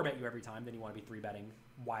going to 4-bet you every time, then you want to be 3-betting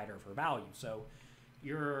wider for value. So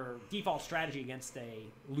your default strategy against a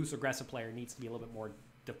loose aggressive player needs to be a little bit more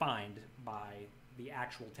defined by the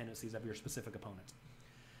actual tendencies of your specific opponent.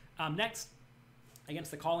 Next,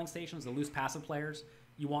 against the calling stations, the loose passive players,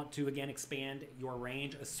 you want to, again, expand your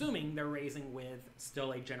range, assuming they're raising with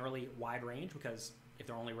still a generally wide range, because if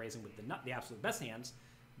they're only raising with the absolute best hands,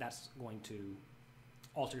 that's going to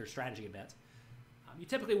alter your strategy a bit. You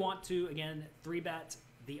typically want to, again, 3-bet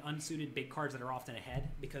the unsuited big cards that are often ahead,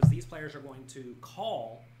 because these players are going to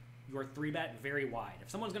call your 3-bet very wide.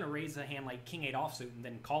 If someone's going to raise a hand like King 8 offsuit and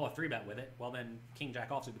then call a 3-bet with it, well, then King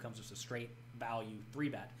Jack offsuit becomes just a straight value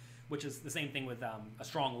 3-bet, which is the same thing with a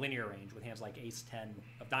strong linear range with hands like Ace 10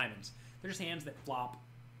 of diamonds. They're just hands that flop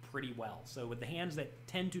pretty well. So with the hands that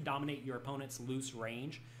tend to dominate your opponent's loose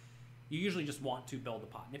range, you usually just want to build the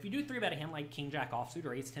pot. And if you do 3-bet a hand like King Jack offsuit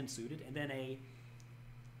or Ace 10 suited, and then a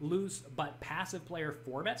loose but passive player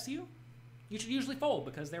 4-bets you, you should usually fold,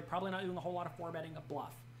 because they're probably not doing a whole lot of 4-betting a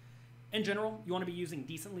bluff. In general, you want to be using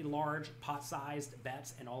decently large pot-sized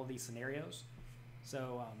bets in all of these scenarios.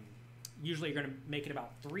 So usually you're going to make it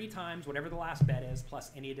about 3 times whatever the last bet is,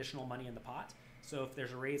 plus any additional money in the pot. So if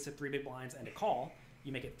there's a raise to 3 big blinds and a call,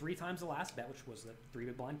 you make it 3 times the last bet, which was the 3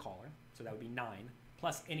 big blind caller. So that would be 9,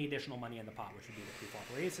 plus any additional money in the pot, which would be the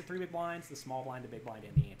PreFlop raise to 3 big blinds, the small blind, the big blind,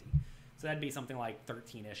 and the ante. So that'd be something like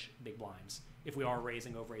 13-ish big blinds if we are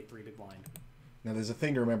raising over a 3 big blind. Now there's a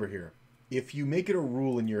thing to remember here. If you make it a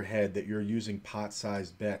rule in your head that you're using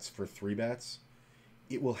pot-sized bets for 3-bets,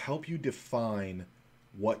 it will help you define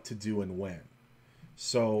what to do and when.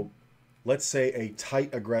 So let's say a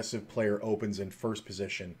tight aggressive player opens in first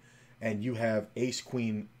position and you have Ace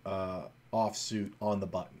Queen offsuit on the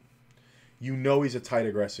button. You know he's a tight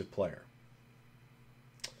aggressive player.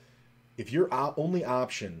 If your only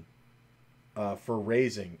option for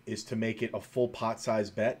raising is to make it a full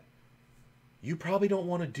pot-sized bet, you probably don't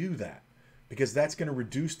want to do that, because that's going to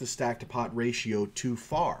reduce the stack-to-pot ratio too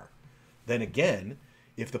far. Then again,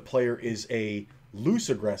 if the player is a loose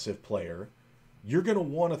aggressive player, you're going to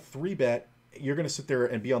want to 3-bet. You're going to sit there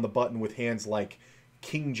and be on the button with hands like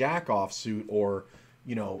King Jack offsuit, or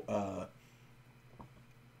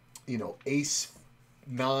Ace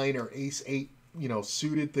 9 or Ace 8,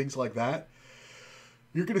 suited, things like that.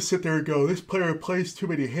 You're going to sit there and go, this player plays too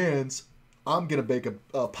many hands, I'm going to make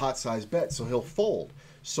a pot-sized bet, so he'll fold.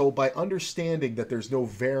 So by understanding that there's no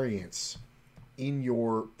variance in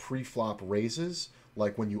your pre-flop raises,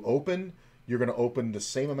 like when you open, you're going to open the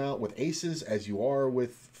same amount with aces as you are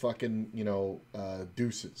with fucking,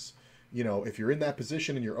 deuces. If you're in that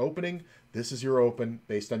position and you're opening, this is your open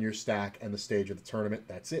based on your stack and the stage of the tournament.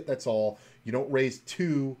 That's it. That's all. You don't raise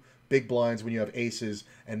 2 big blinds when you have aces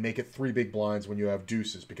and make it 3 big blinds when you have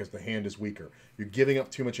deuces, because the hand is weaker. You're giving up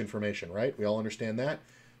too much information, right? We all understand that.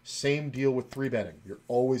 Same deal with 3-betting. You're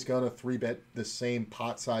always going to 3-bet the same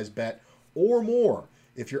pot size bet or more.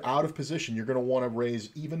 If you're out of position, you're going to want to raise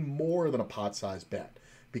even more than a pot size bet,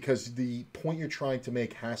 because the point you're trying to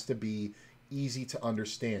make has to be easy to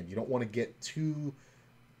understand. You don't want to get too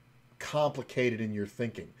complicated in your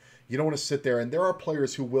thinking. You don't want to sit there, and there are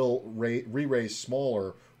players who will re-raise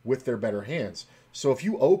smaller with their better hands. So if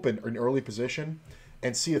you open an early position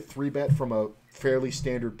and see a 3-bet from a fairly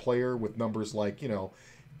standard player with numbers like,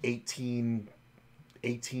 18,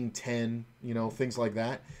 10, things like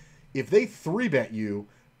that, if they 3-bet you,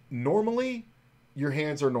 normally your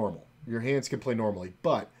hands are normal. Your hands can play normally.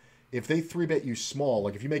 But if they 3-bet you small,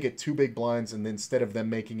 like if you make it 2 big blinds and then instead of them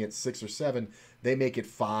making it 6 or 7, they make it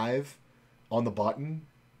 5 on the button,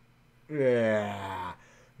 yeah,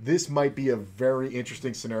 this might be a very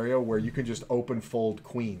interesting scenario where you can just open fold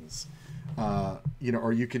queens,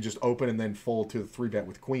 or you can just open and then fold to the 3-bet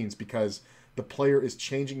with queens, because the player is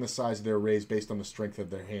changing the size of their raise based on the strength of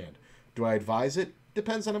their hand. Do I advise it?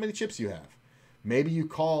 Depends on how many chips you have. Maybe you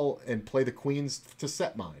call and play the queens to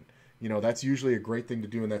set mine. That's usually a great thing to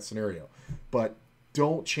do in that scenario. But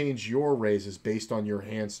don't change your raises based on your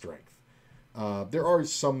hand strength. There are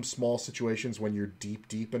some small situations when you're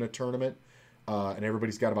deep in a tournament, and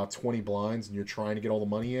everybody's got about 20 blinds and you're trying to get all the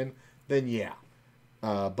money in, then yeah.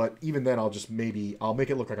 But even then, I'll make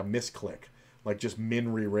it look like a misclick, like just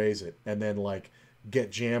min re-raise it, and then like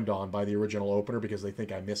get jammed on by the original opener because they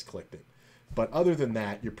think I misclicked it. But other than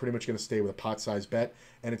that, you're pretty much going to stay with a pot-sized bet,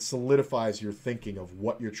 and it solidifies your thinking of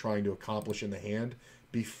what you're trying to accomplish in the hand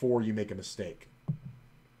before you make a mistake.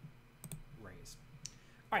 Raise.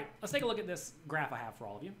 All right, let's take a look at this graph I have for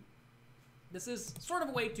all of you. This is sort of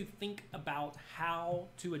a way to think about how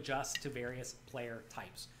to adjust to various player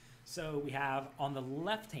types. So we have on the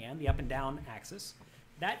left hand, the up and down axis,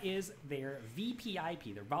 that is their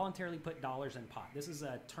VPIP, their voluntarily put dollars in pot. This is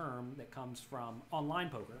a term that comes from online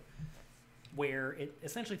poker, where it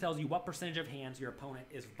essentially tells you what percentage of hands your opponent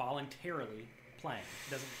is voluntarily playing.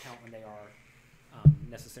 It doesn't count when they are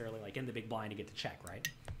necessarily like in the big blind to get to check, right?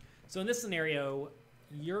 So in this scenario,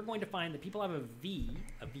 you're going to find that people have a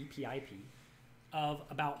VPIP, of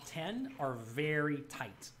about 10 are very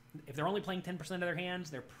tight. If they're only playing 10% of their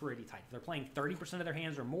hands, they're pretty tight. If they're playing 30% of their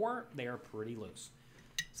hands or more, they are pretty loose.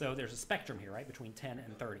 So there's a spectrum here, right, between 10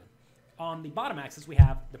 and 30. On the bottom axis, we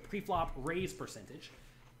have the pre-flop raise percentage,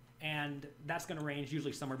 and that's going to range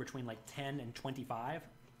usually somewhere between like 10 and 25.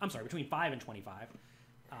 I'm sorry, between 5 and 25.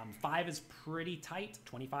 5 is pretty tight,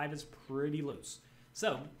 25 is pretty loose.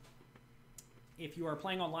 So if you are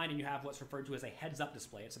playing online and you have what's referred to as a heads-up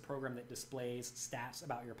display, it's a program that displays stats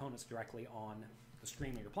about your opponents directly on the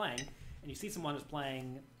screen that you're playing, and you see someone who's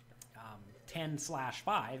playing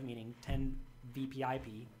 10/5, meaning 10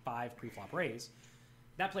 VPIP, 5 pre-flop raise,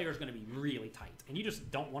 that player is going to be really tight, and you just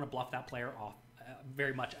don't want to bluff that player off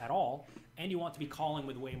very much at all, and you want to be calling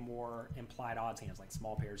with way more implied odds hands like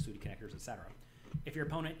small pairs, suited connectors, etc. If your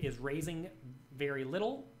opponent is raising very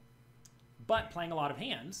little but playing a lot of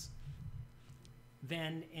hands,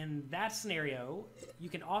 then in that scenario, you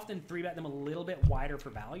can often 3-bet them a little bit wider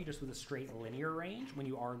for value, just with a straight linear range when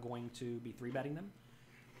you are going to be 3-betting them.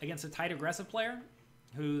 Against a tight aggressive player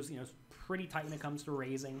who's pretty tight when it comes to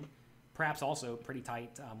raising, perhaps also pretty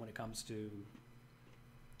tight when it comes to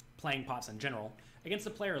playing pots in general. Against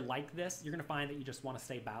a player like this, you're going to find that you just want to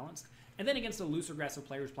stay balanced. And then against a loose aggressive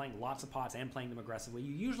player who's playing lots of pots and playing them aggressively,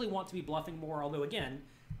 you usually want to be bluffing more, although again,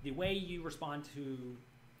 the way you respond to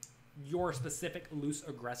your specific loose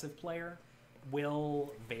aggressive player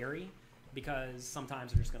will vary, because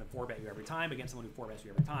sometimes they're just going to 4-bet you every time. Against someone who 4-bets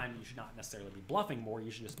you every time, you should not necessarily be bluffing more.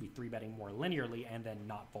 You should just be 3-betting more linearly and then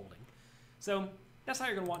not folding. So that's how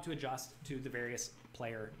you're going to want to adjust to the various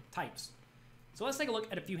player types. So let's take a look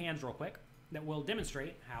at a few hands real quick that will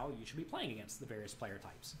demonstrate how you should be playing against the various player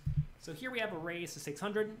types. So here we have a raise to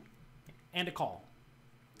 600 and a call.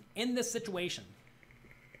 In this situation,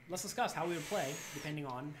 let's discuss how we would play depending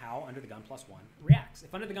on how Under the Gun +1 reacts.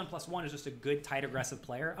 If Under the Gun +1 is just a good, tight, aggressive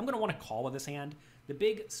player, I'm going to want to call with this hand. The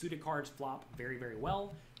big suited cards flop very, very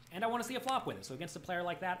well, and I want to see a flop with it. So against a player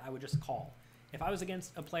like that, I would just call. If I was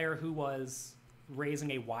against a player who was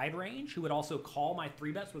raising a wide range, who would also call my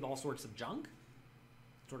 3-bets with all sorts of junk,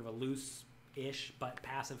 sort of a loose-ish but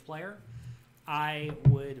passive player, I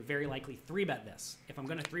would very likely 3-bet this. If I'm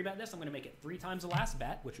going to 3-bet this, I'm going to make it 3 times the last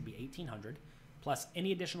bet, which would be 1,800, plus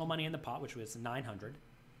any additional money in the pot, which was 900.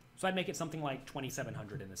 So I'd make it something like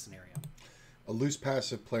 2,700 in this scenario. A loose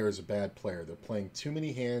passive player is a bad player. They're playing too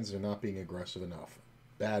many hands and not being aggressive enough.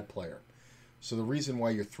 Bad player. So the reason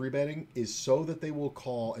why you're 3-betting is so that they will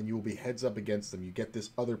call and you will be heads up against them. You get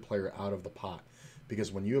this other player out of the pot.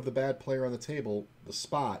 Because when you have the bad player on the table, the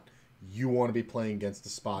spot, you want to be playing against the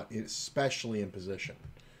spot, especially in position.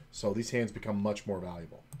 So these hands become much more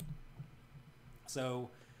valuable. So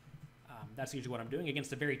that's usually what I'm doing.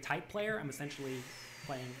 Against a very tight player, I'm essentially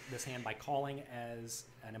playing this hand by calling as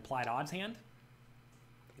an implied odds hand.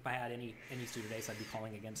 If I had any suited ace, I'd be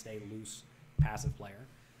calling against a loose passive player.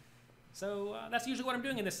 So that's usually what I'm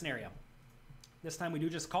doing in this scenario. This time we do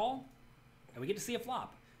just call, and we get to see a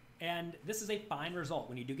flop. And this is a fine result.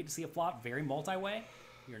 When you do get to see a flop very multi-way,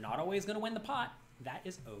 you're not always going to win the pot. That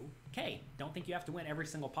is okay. Don't think you have to win every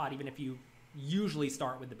single pot, even if you usually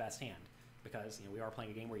start with the best hand, because we are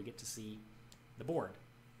playing a game where you get to see the board.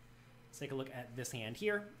 Let's take a look at this hand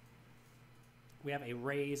here. We have a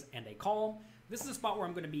raise and a call. This is a spot where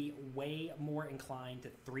I'm going to be way more inclined to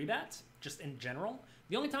 3-bet, just in general.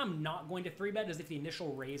 The only time I'm not going to 3-bet is if the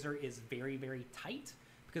initial raiser is very, very tight,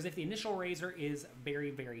 because if the initial raiser is very,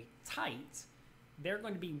 very tight, they're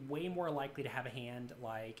going to be way more likely to have a hand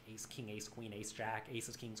like ace, king, ace, queen, ace, jack,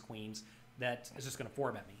 aces, kings, queens, that is just going to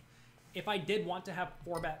 4-bet me. If I did want to have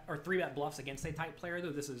 4-bet or 3-bet bluffs against a tight player,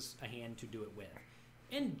 though, this is a hand to do it with.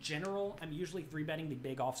 In general, I'm usually 3-betting the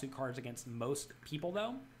big offsuit cards against most people,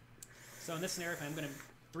 though. So in this scenario, if I'm going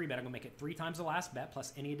to 3-bet, I'm going to make it 3 times the last bet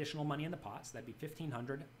plus any additional money in the pot. So that'd be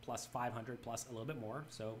 1,500 plus 500 plus a little bit more.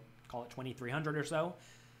 So call it 2,300 or so.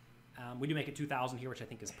 We do make it 2,000 here, which I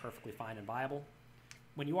think is perfectly fine and viable.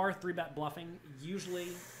 When you are 3-bet bluffing, usually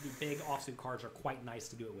the big offsuit cards are quite nice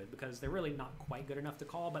to do it with, because they're really not quite good enough to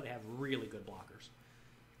call, but they have really good blockers.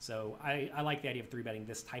 So I like the idea of 3-betting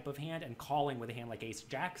this type of hand and calling with a hand like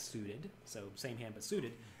ace-jack suited, so same hand but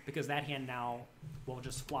suited, because that hand now will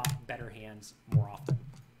just flop better hands more often.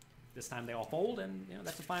 This time they all fold, and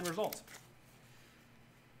that's a fine result.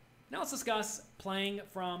 Now let's discuss playing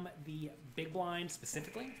from the big blind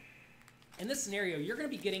specifically. In this scenario, you're going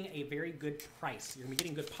to be getting a very good price. You're going to be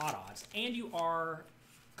getting good pot odds, and you are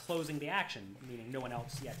closing the action, meaning no one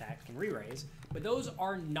else yet to act can re-raise. But those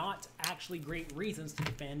are not actually great reasons to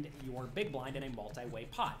defend your big blind in a multi-way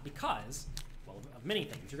pot because, well, of many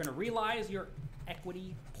things. You're going to realize your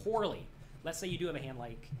equity poorly. Let's say you do have a hand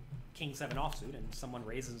like King 7 offsuit and someone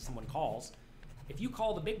raises and someone calls. If you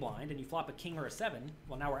call the big blind and you flop a king or a 7,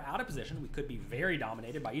 well, now we're out of position. We could be very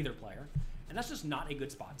dominated by either player, and that's just not a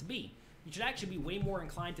good spot to be. You should actually be way more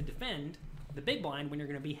inclined to defend the big blind when you're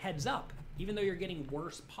going to be heads up, even though you're getting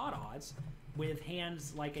worse pot odds with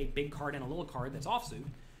hands like a big card and a little card that's offsuit,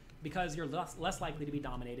 because you're less likely to be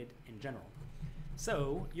dominated in general.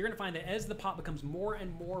 So you're going to find that as the pot becomes more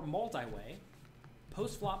and more multi-way,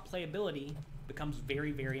 post-flop playability becomes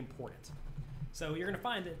very, very important. So you're going to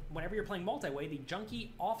find that whenever you're playing multi-way, the junky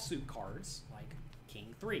offsuit cards like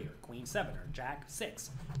King 3 or Queen 7 or Jack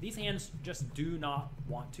 6, these hands just do not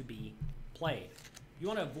want to be played. You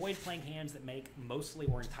want to avoid playing hands that make mostly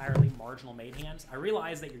or entirely marginal made hands. I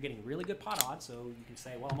realize that you're getting really good pot odds, so you can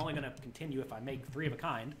say, well, I'm only going to continue if I make 3 of a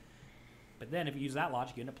kind. But then if you use that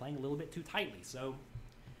logic, you end up playing a little bit too tightly. So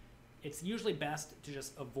it's usually best to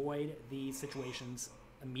just avoid these situations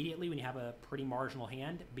immediately when you have a pretty marginal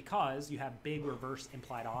hand, because you have big reverse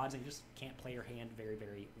implied odds and you just can't play your hand very,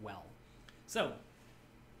 very well. So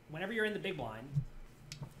whenever you're in the big blind,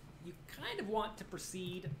 you kind of want to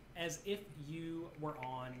proceed as if you were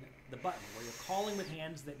on the button, where you're calling with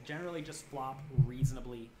hands that generally just flop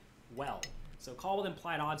reasonably well. So call with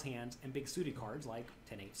implied odds hands and big suited cards like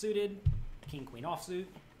 10-8 suited, King Queen offsuit.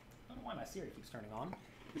 I don't know why my Siri keeps turning on.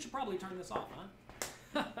 We should probably turn this off,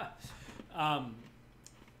 huh?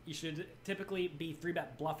 You should typically be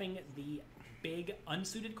 3-bet bluffing the big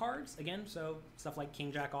unsuited cards. Again, so stuff like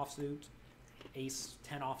King Jack offsuit, Ace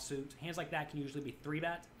 10 offsuit. Hands like that can usually be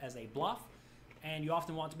 3-bet as a bluff, and you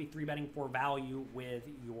often want to be 3-betting for value with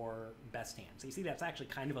your best hand. So you see that's actually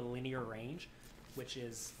kind of a linear range, which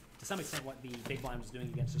is to some extent what the big blind was doing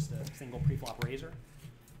against just a single pre-flop raiser.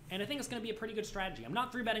 And I think it's going to be a pretty good strategy. I'm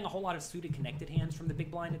not 3-betting a whole lot of suited connected hands from the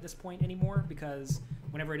big blind at this point anymore, because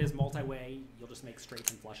whenever it is multi-way, you'll just make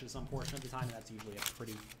straights and flushes some portion of the time, and that's usually a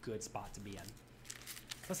pretty good spot to be in.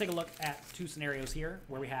 Let's take a look at 2 scenarios here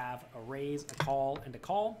where we have a raise, a call, and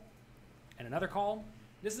another call.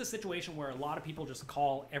 This is a situation where a lot of people just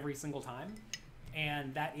call every single time,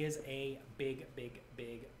 and that is a big, big,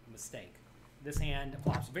 big mistake. This hand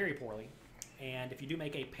flops very poorly, and if you do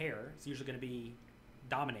make a pair, it's usually going to be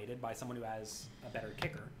dominated by someone who has a better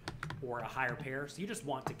kicker or a higher pair, so you just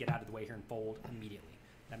want to get out of the way here and fold immediately.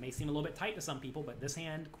 That may seem a little bit tight to some people, but this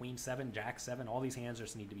hand, Queen 7, Jack 7, all these hands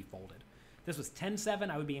just need to be folded. If this was 10-7,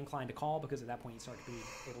 I would be inclined to call, because at that point you start to be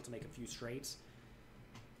able to make a few straights,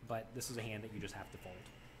 but this is a hand that you just have to fold.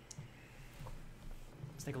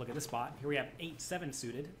 Let's take a look at this spot. Here we have 8-7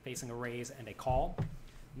 suited, facing a raise and a call.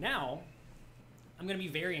 Now, I'm going to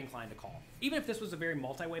be very inclined to call. Even if this was a very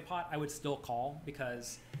multi-way pot, I would still call,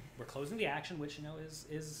 because we're closing the action, which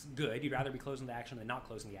is good. You'd rather be closing the action than not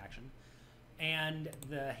closing the action. And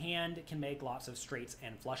the hand can make lots of straights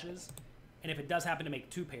and flushes. And if it does happen to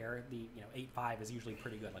make 2-pair, the 8-5 is usually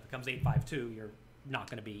pretty good. Like if it comes 8-5-2, you're not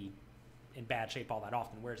going to be in bad shape all that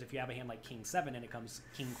often. Whereas if you have a hand like King 7 and it comes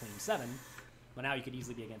King Queen 7, well, now you could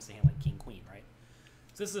easily be against a hand like King Queen, right?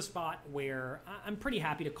 So this is a spot where I'm pretty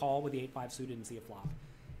happy to call with the 8-5 suited and see a flop.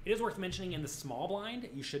 It is worth mentioning in the small blind,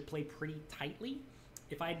 you should play pretty tightly.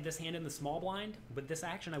 If I had this hand in the small blind, with this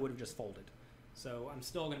action, I would have just folded. So I'm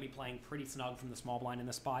still going to be playing pretty snug from the small blind in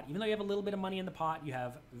this spot. Even though you have a little bit of money in the pot, you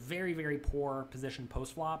have very, very poor position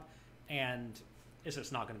post-flop, and it's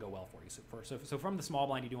just not going to go well for you. So from the small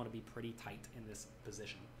blind, you do want to be pretty tight in this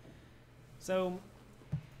position. So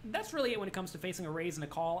that's really it when it comes to facing a raise and a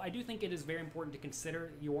call. I do think it is very important to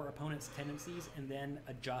consider your opponent's tendencies and then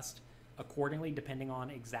adjust accordingly depending on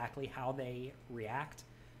exactly how they react.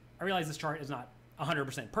 I realize this chart is not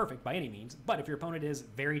 100% perfect by any means, but if your opponent is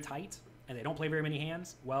very tight and they don't play very many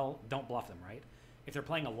hands, well, don't bluff them, right? If they're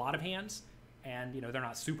playing a lot of hands and they're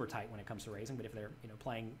not super tight when it comes to raising, but if they're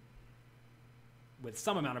playing with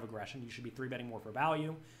some amount of aggression, you should be 3-betting more for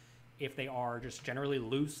value. If they are just generally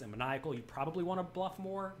loose and maniacal, you probably want to bluff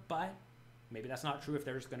more, but maybe that's not true if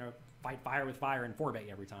they're just going to fight fire with fire and 4-bet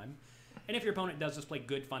you every time. And if your opponent does just play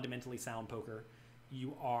good, fundamentally sound poker,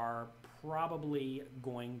 you are probably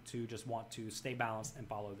going to just want to stay balanced and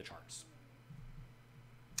follow the charts.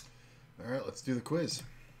 All right, let's do the quiz.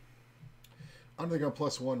 Under the gun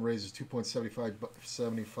 +1 raises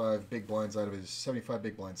 2.75 big blinds out of his 75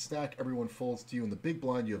 big blind stack. Everyone folds to you in the big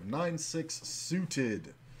blind. You have 9-6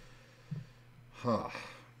 suited. Huh.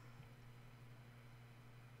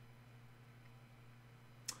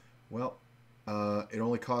 Well, it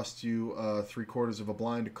only costs you 3/4 of a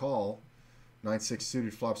blind to call. 9-6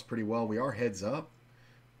 suited flops pretty well. We are heads up,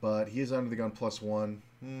 but he is under the gun +1.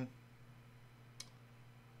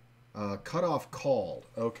 Cutoff called.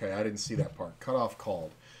 Okay, I didn't see that part. Cutoff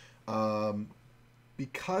called.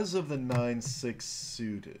 Because of the 9-6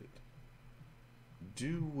 suited,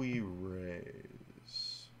 do we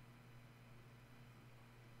raise?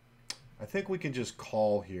 I think we can just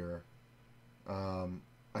call here.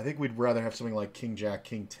 I think we'd rather have something like King Jack,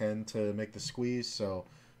 King 10 to make the squeeze, so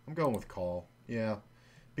I'm going with call. Yeah,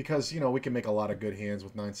 because, you know, we can make a lot of good hands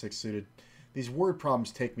with 9-6 suited. These word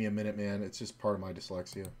problems take me a minute, man. It's just part of my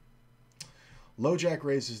dyslexia. Low Jack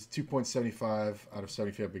raises 2.75 out of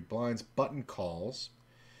 75 big blinds. Button calls.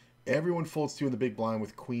 Everyone folds 2 in the big blind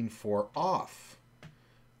with Queen 4 off.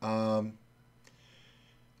 I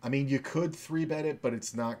mean, you could 3-bet it, but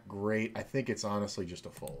it's not great. I think it's honestly just a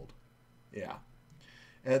fold. Yeah.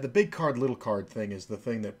 The big card, little card thing is the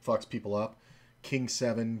thing that fucks people up. King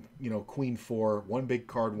 7, you know, Queen 4, one big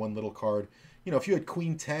card, one little card. You know, if you had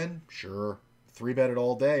Queen 10, sure, 3-bet it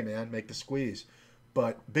all day, man. Make the squeeze.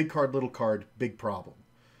 But big card, little card, big problem.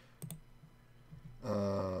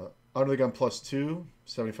 Under the gun +2,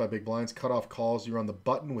 75 big blinds. Cutoff calls. You're on the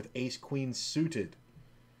button with Ace Queen suited.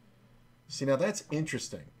 See, now that's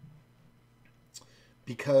interesting.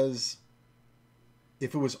 Because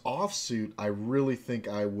if it was offsuit, I really think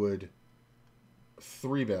I would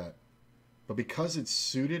 3-bet. But because it's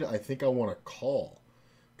suited, I think I want to call.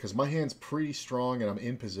 Because my hand's pretty strong and I'm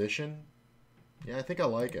in position. Yeah, I think I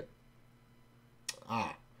like it.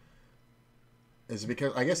 Is it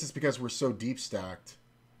because, I guess it's because we're so deep stacked.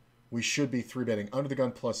 We should be 3-betting under the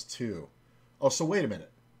gun +2. Oh, so wait a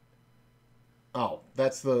minute. Oh,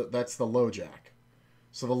 that's the low jack.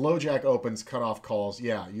 So the low jack opens, cutoff calls.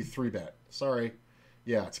 Yeah, you 3-bet. Sorry.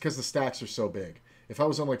 Yeah, it's because the stacks are so big. If I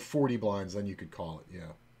was on like 40 blinds, then you could call it.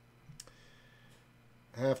 Yeah.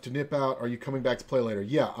 Have to nip out. Are you coming back to play later?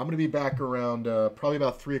 Yeah, I'm going to be back around probably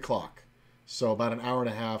about 3 o'clock. So about an hour and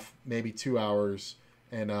a half, maybe 2 hours.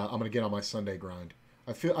 And I'm going to get on my Sunday grind.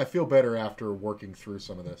 I feel better after working through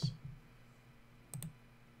some of this.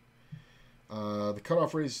 The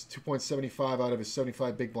cutoff raise 2.75 out of his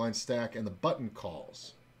 75 big blind stack, and the button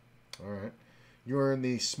calls. All right. You're in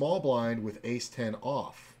the small blind with Ace 10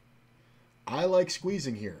 off. I like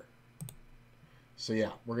squeezing here. So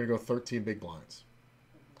yeah, we're going to go 13 big blinds.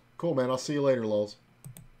 Cool, man. I'll see you later, lols.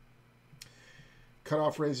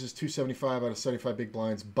 Cutoff raises 275 out of 75 big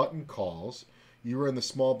blinds. Button calls. You were in the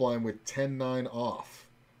small blind with 10-9 off.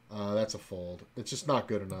 That's a fold. It's just not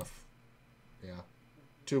good enough. Yeah.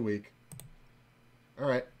 Too weak. All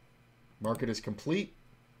right. Market is complete.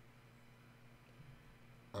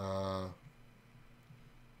 Now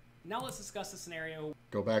let's discuss the scenario.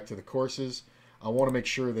 Go back to the courses. I want to make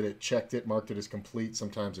sure that it checked it, marked it as complete.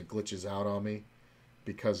 Sometimes it glitches out on me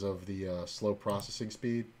because of the slow processing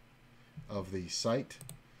speed of the site.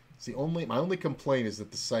 It's my only complaint is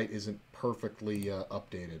that the site isn't perfectly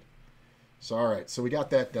updated. So, all right. So we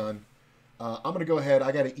got that done. I'm going to go ahead.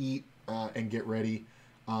 I got to eat and get ready.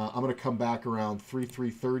 I'm going to come back around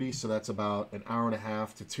 3:30. So that's about an hour and a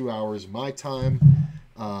half to 2 hours my time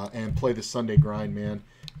and play the Sunday grind, man.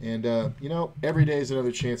 And, you know, every day is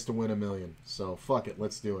another chance to win $1 million. So fuck it.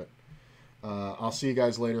 Let's do it. I'll see you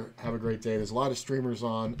guys later. Have a great day. There's a lot of streamers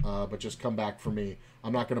on, but just come back for me.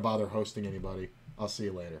 I'm not going to bother hosting anybody. I'll see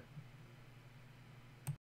you later.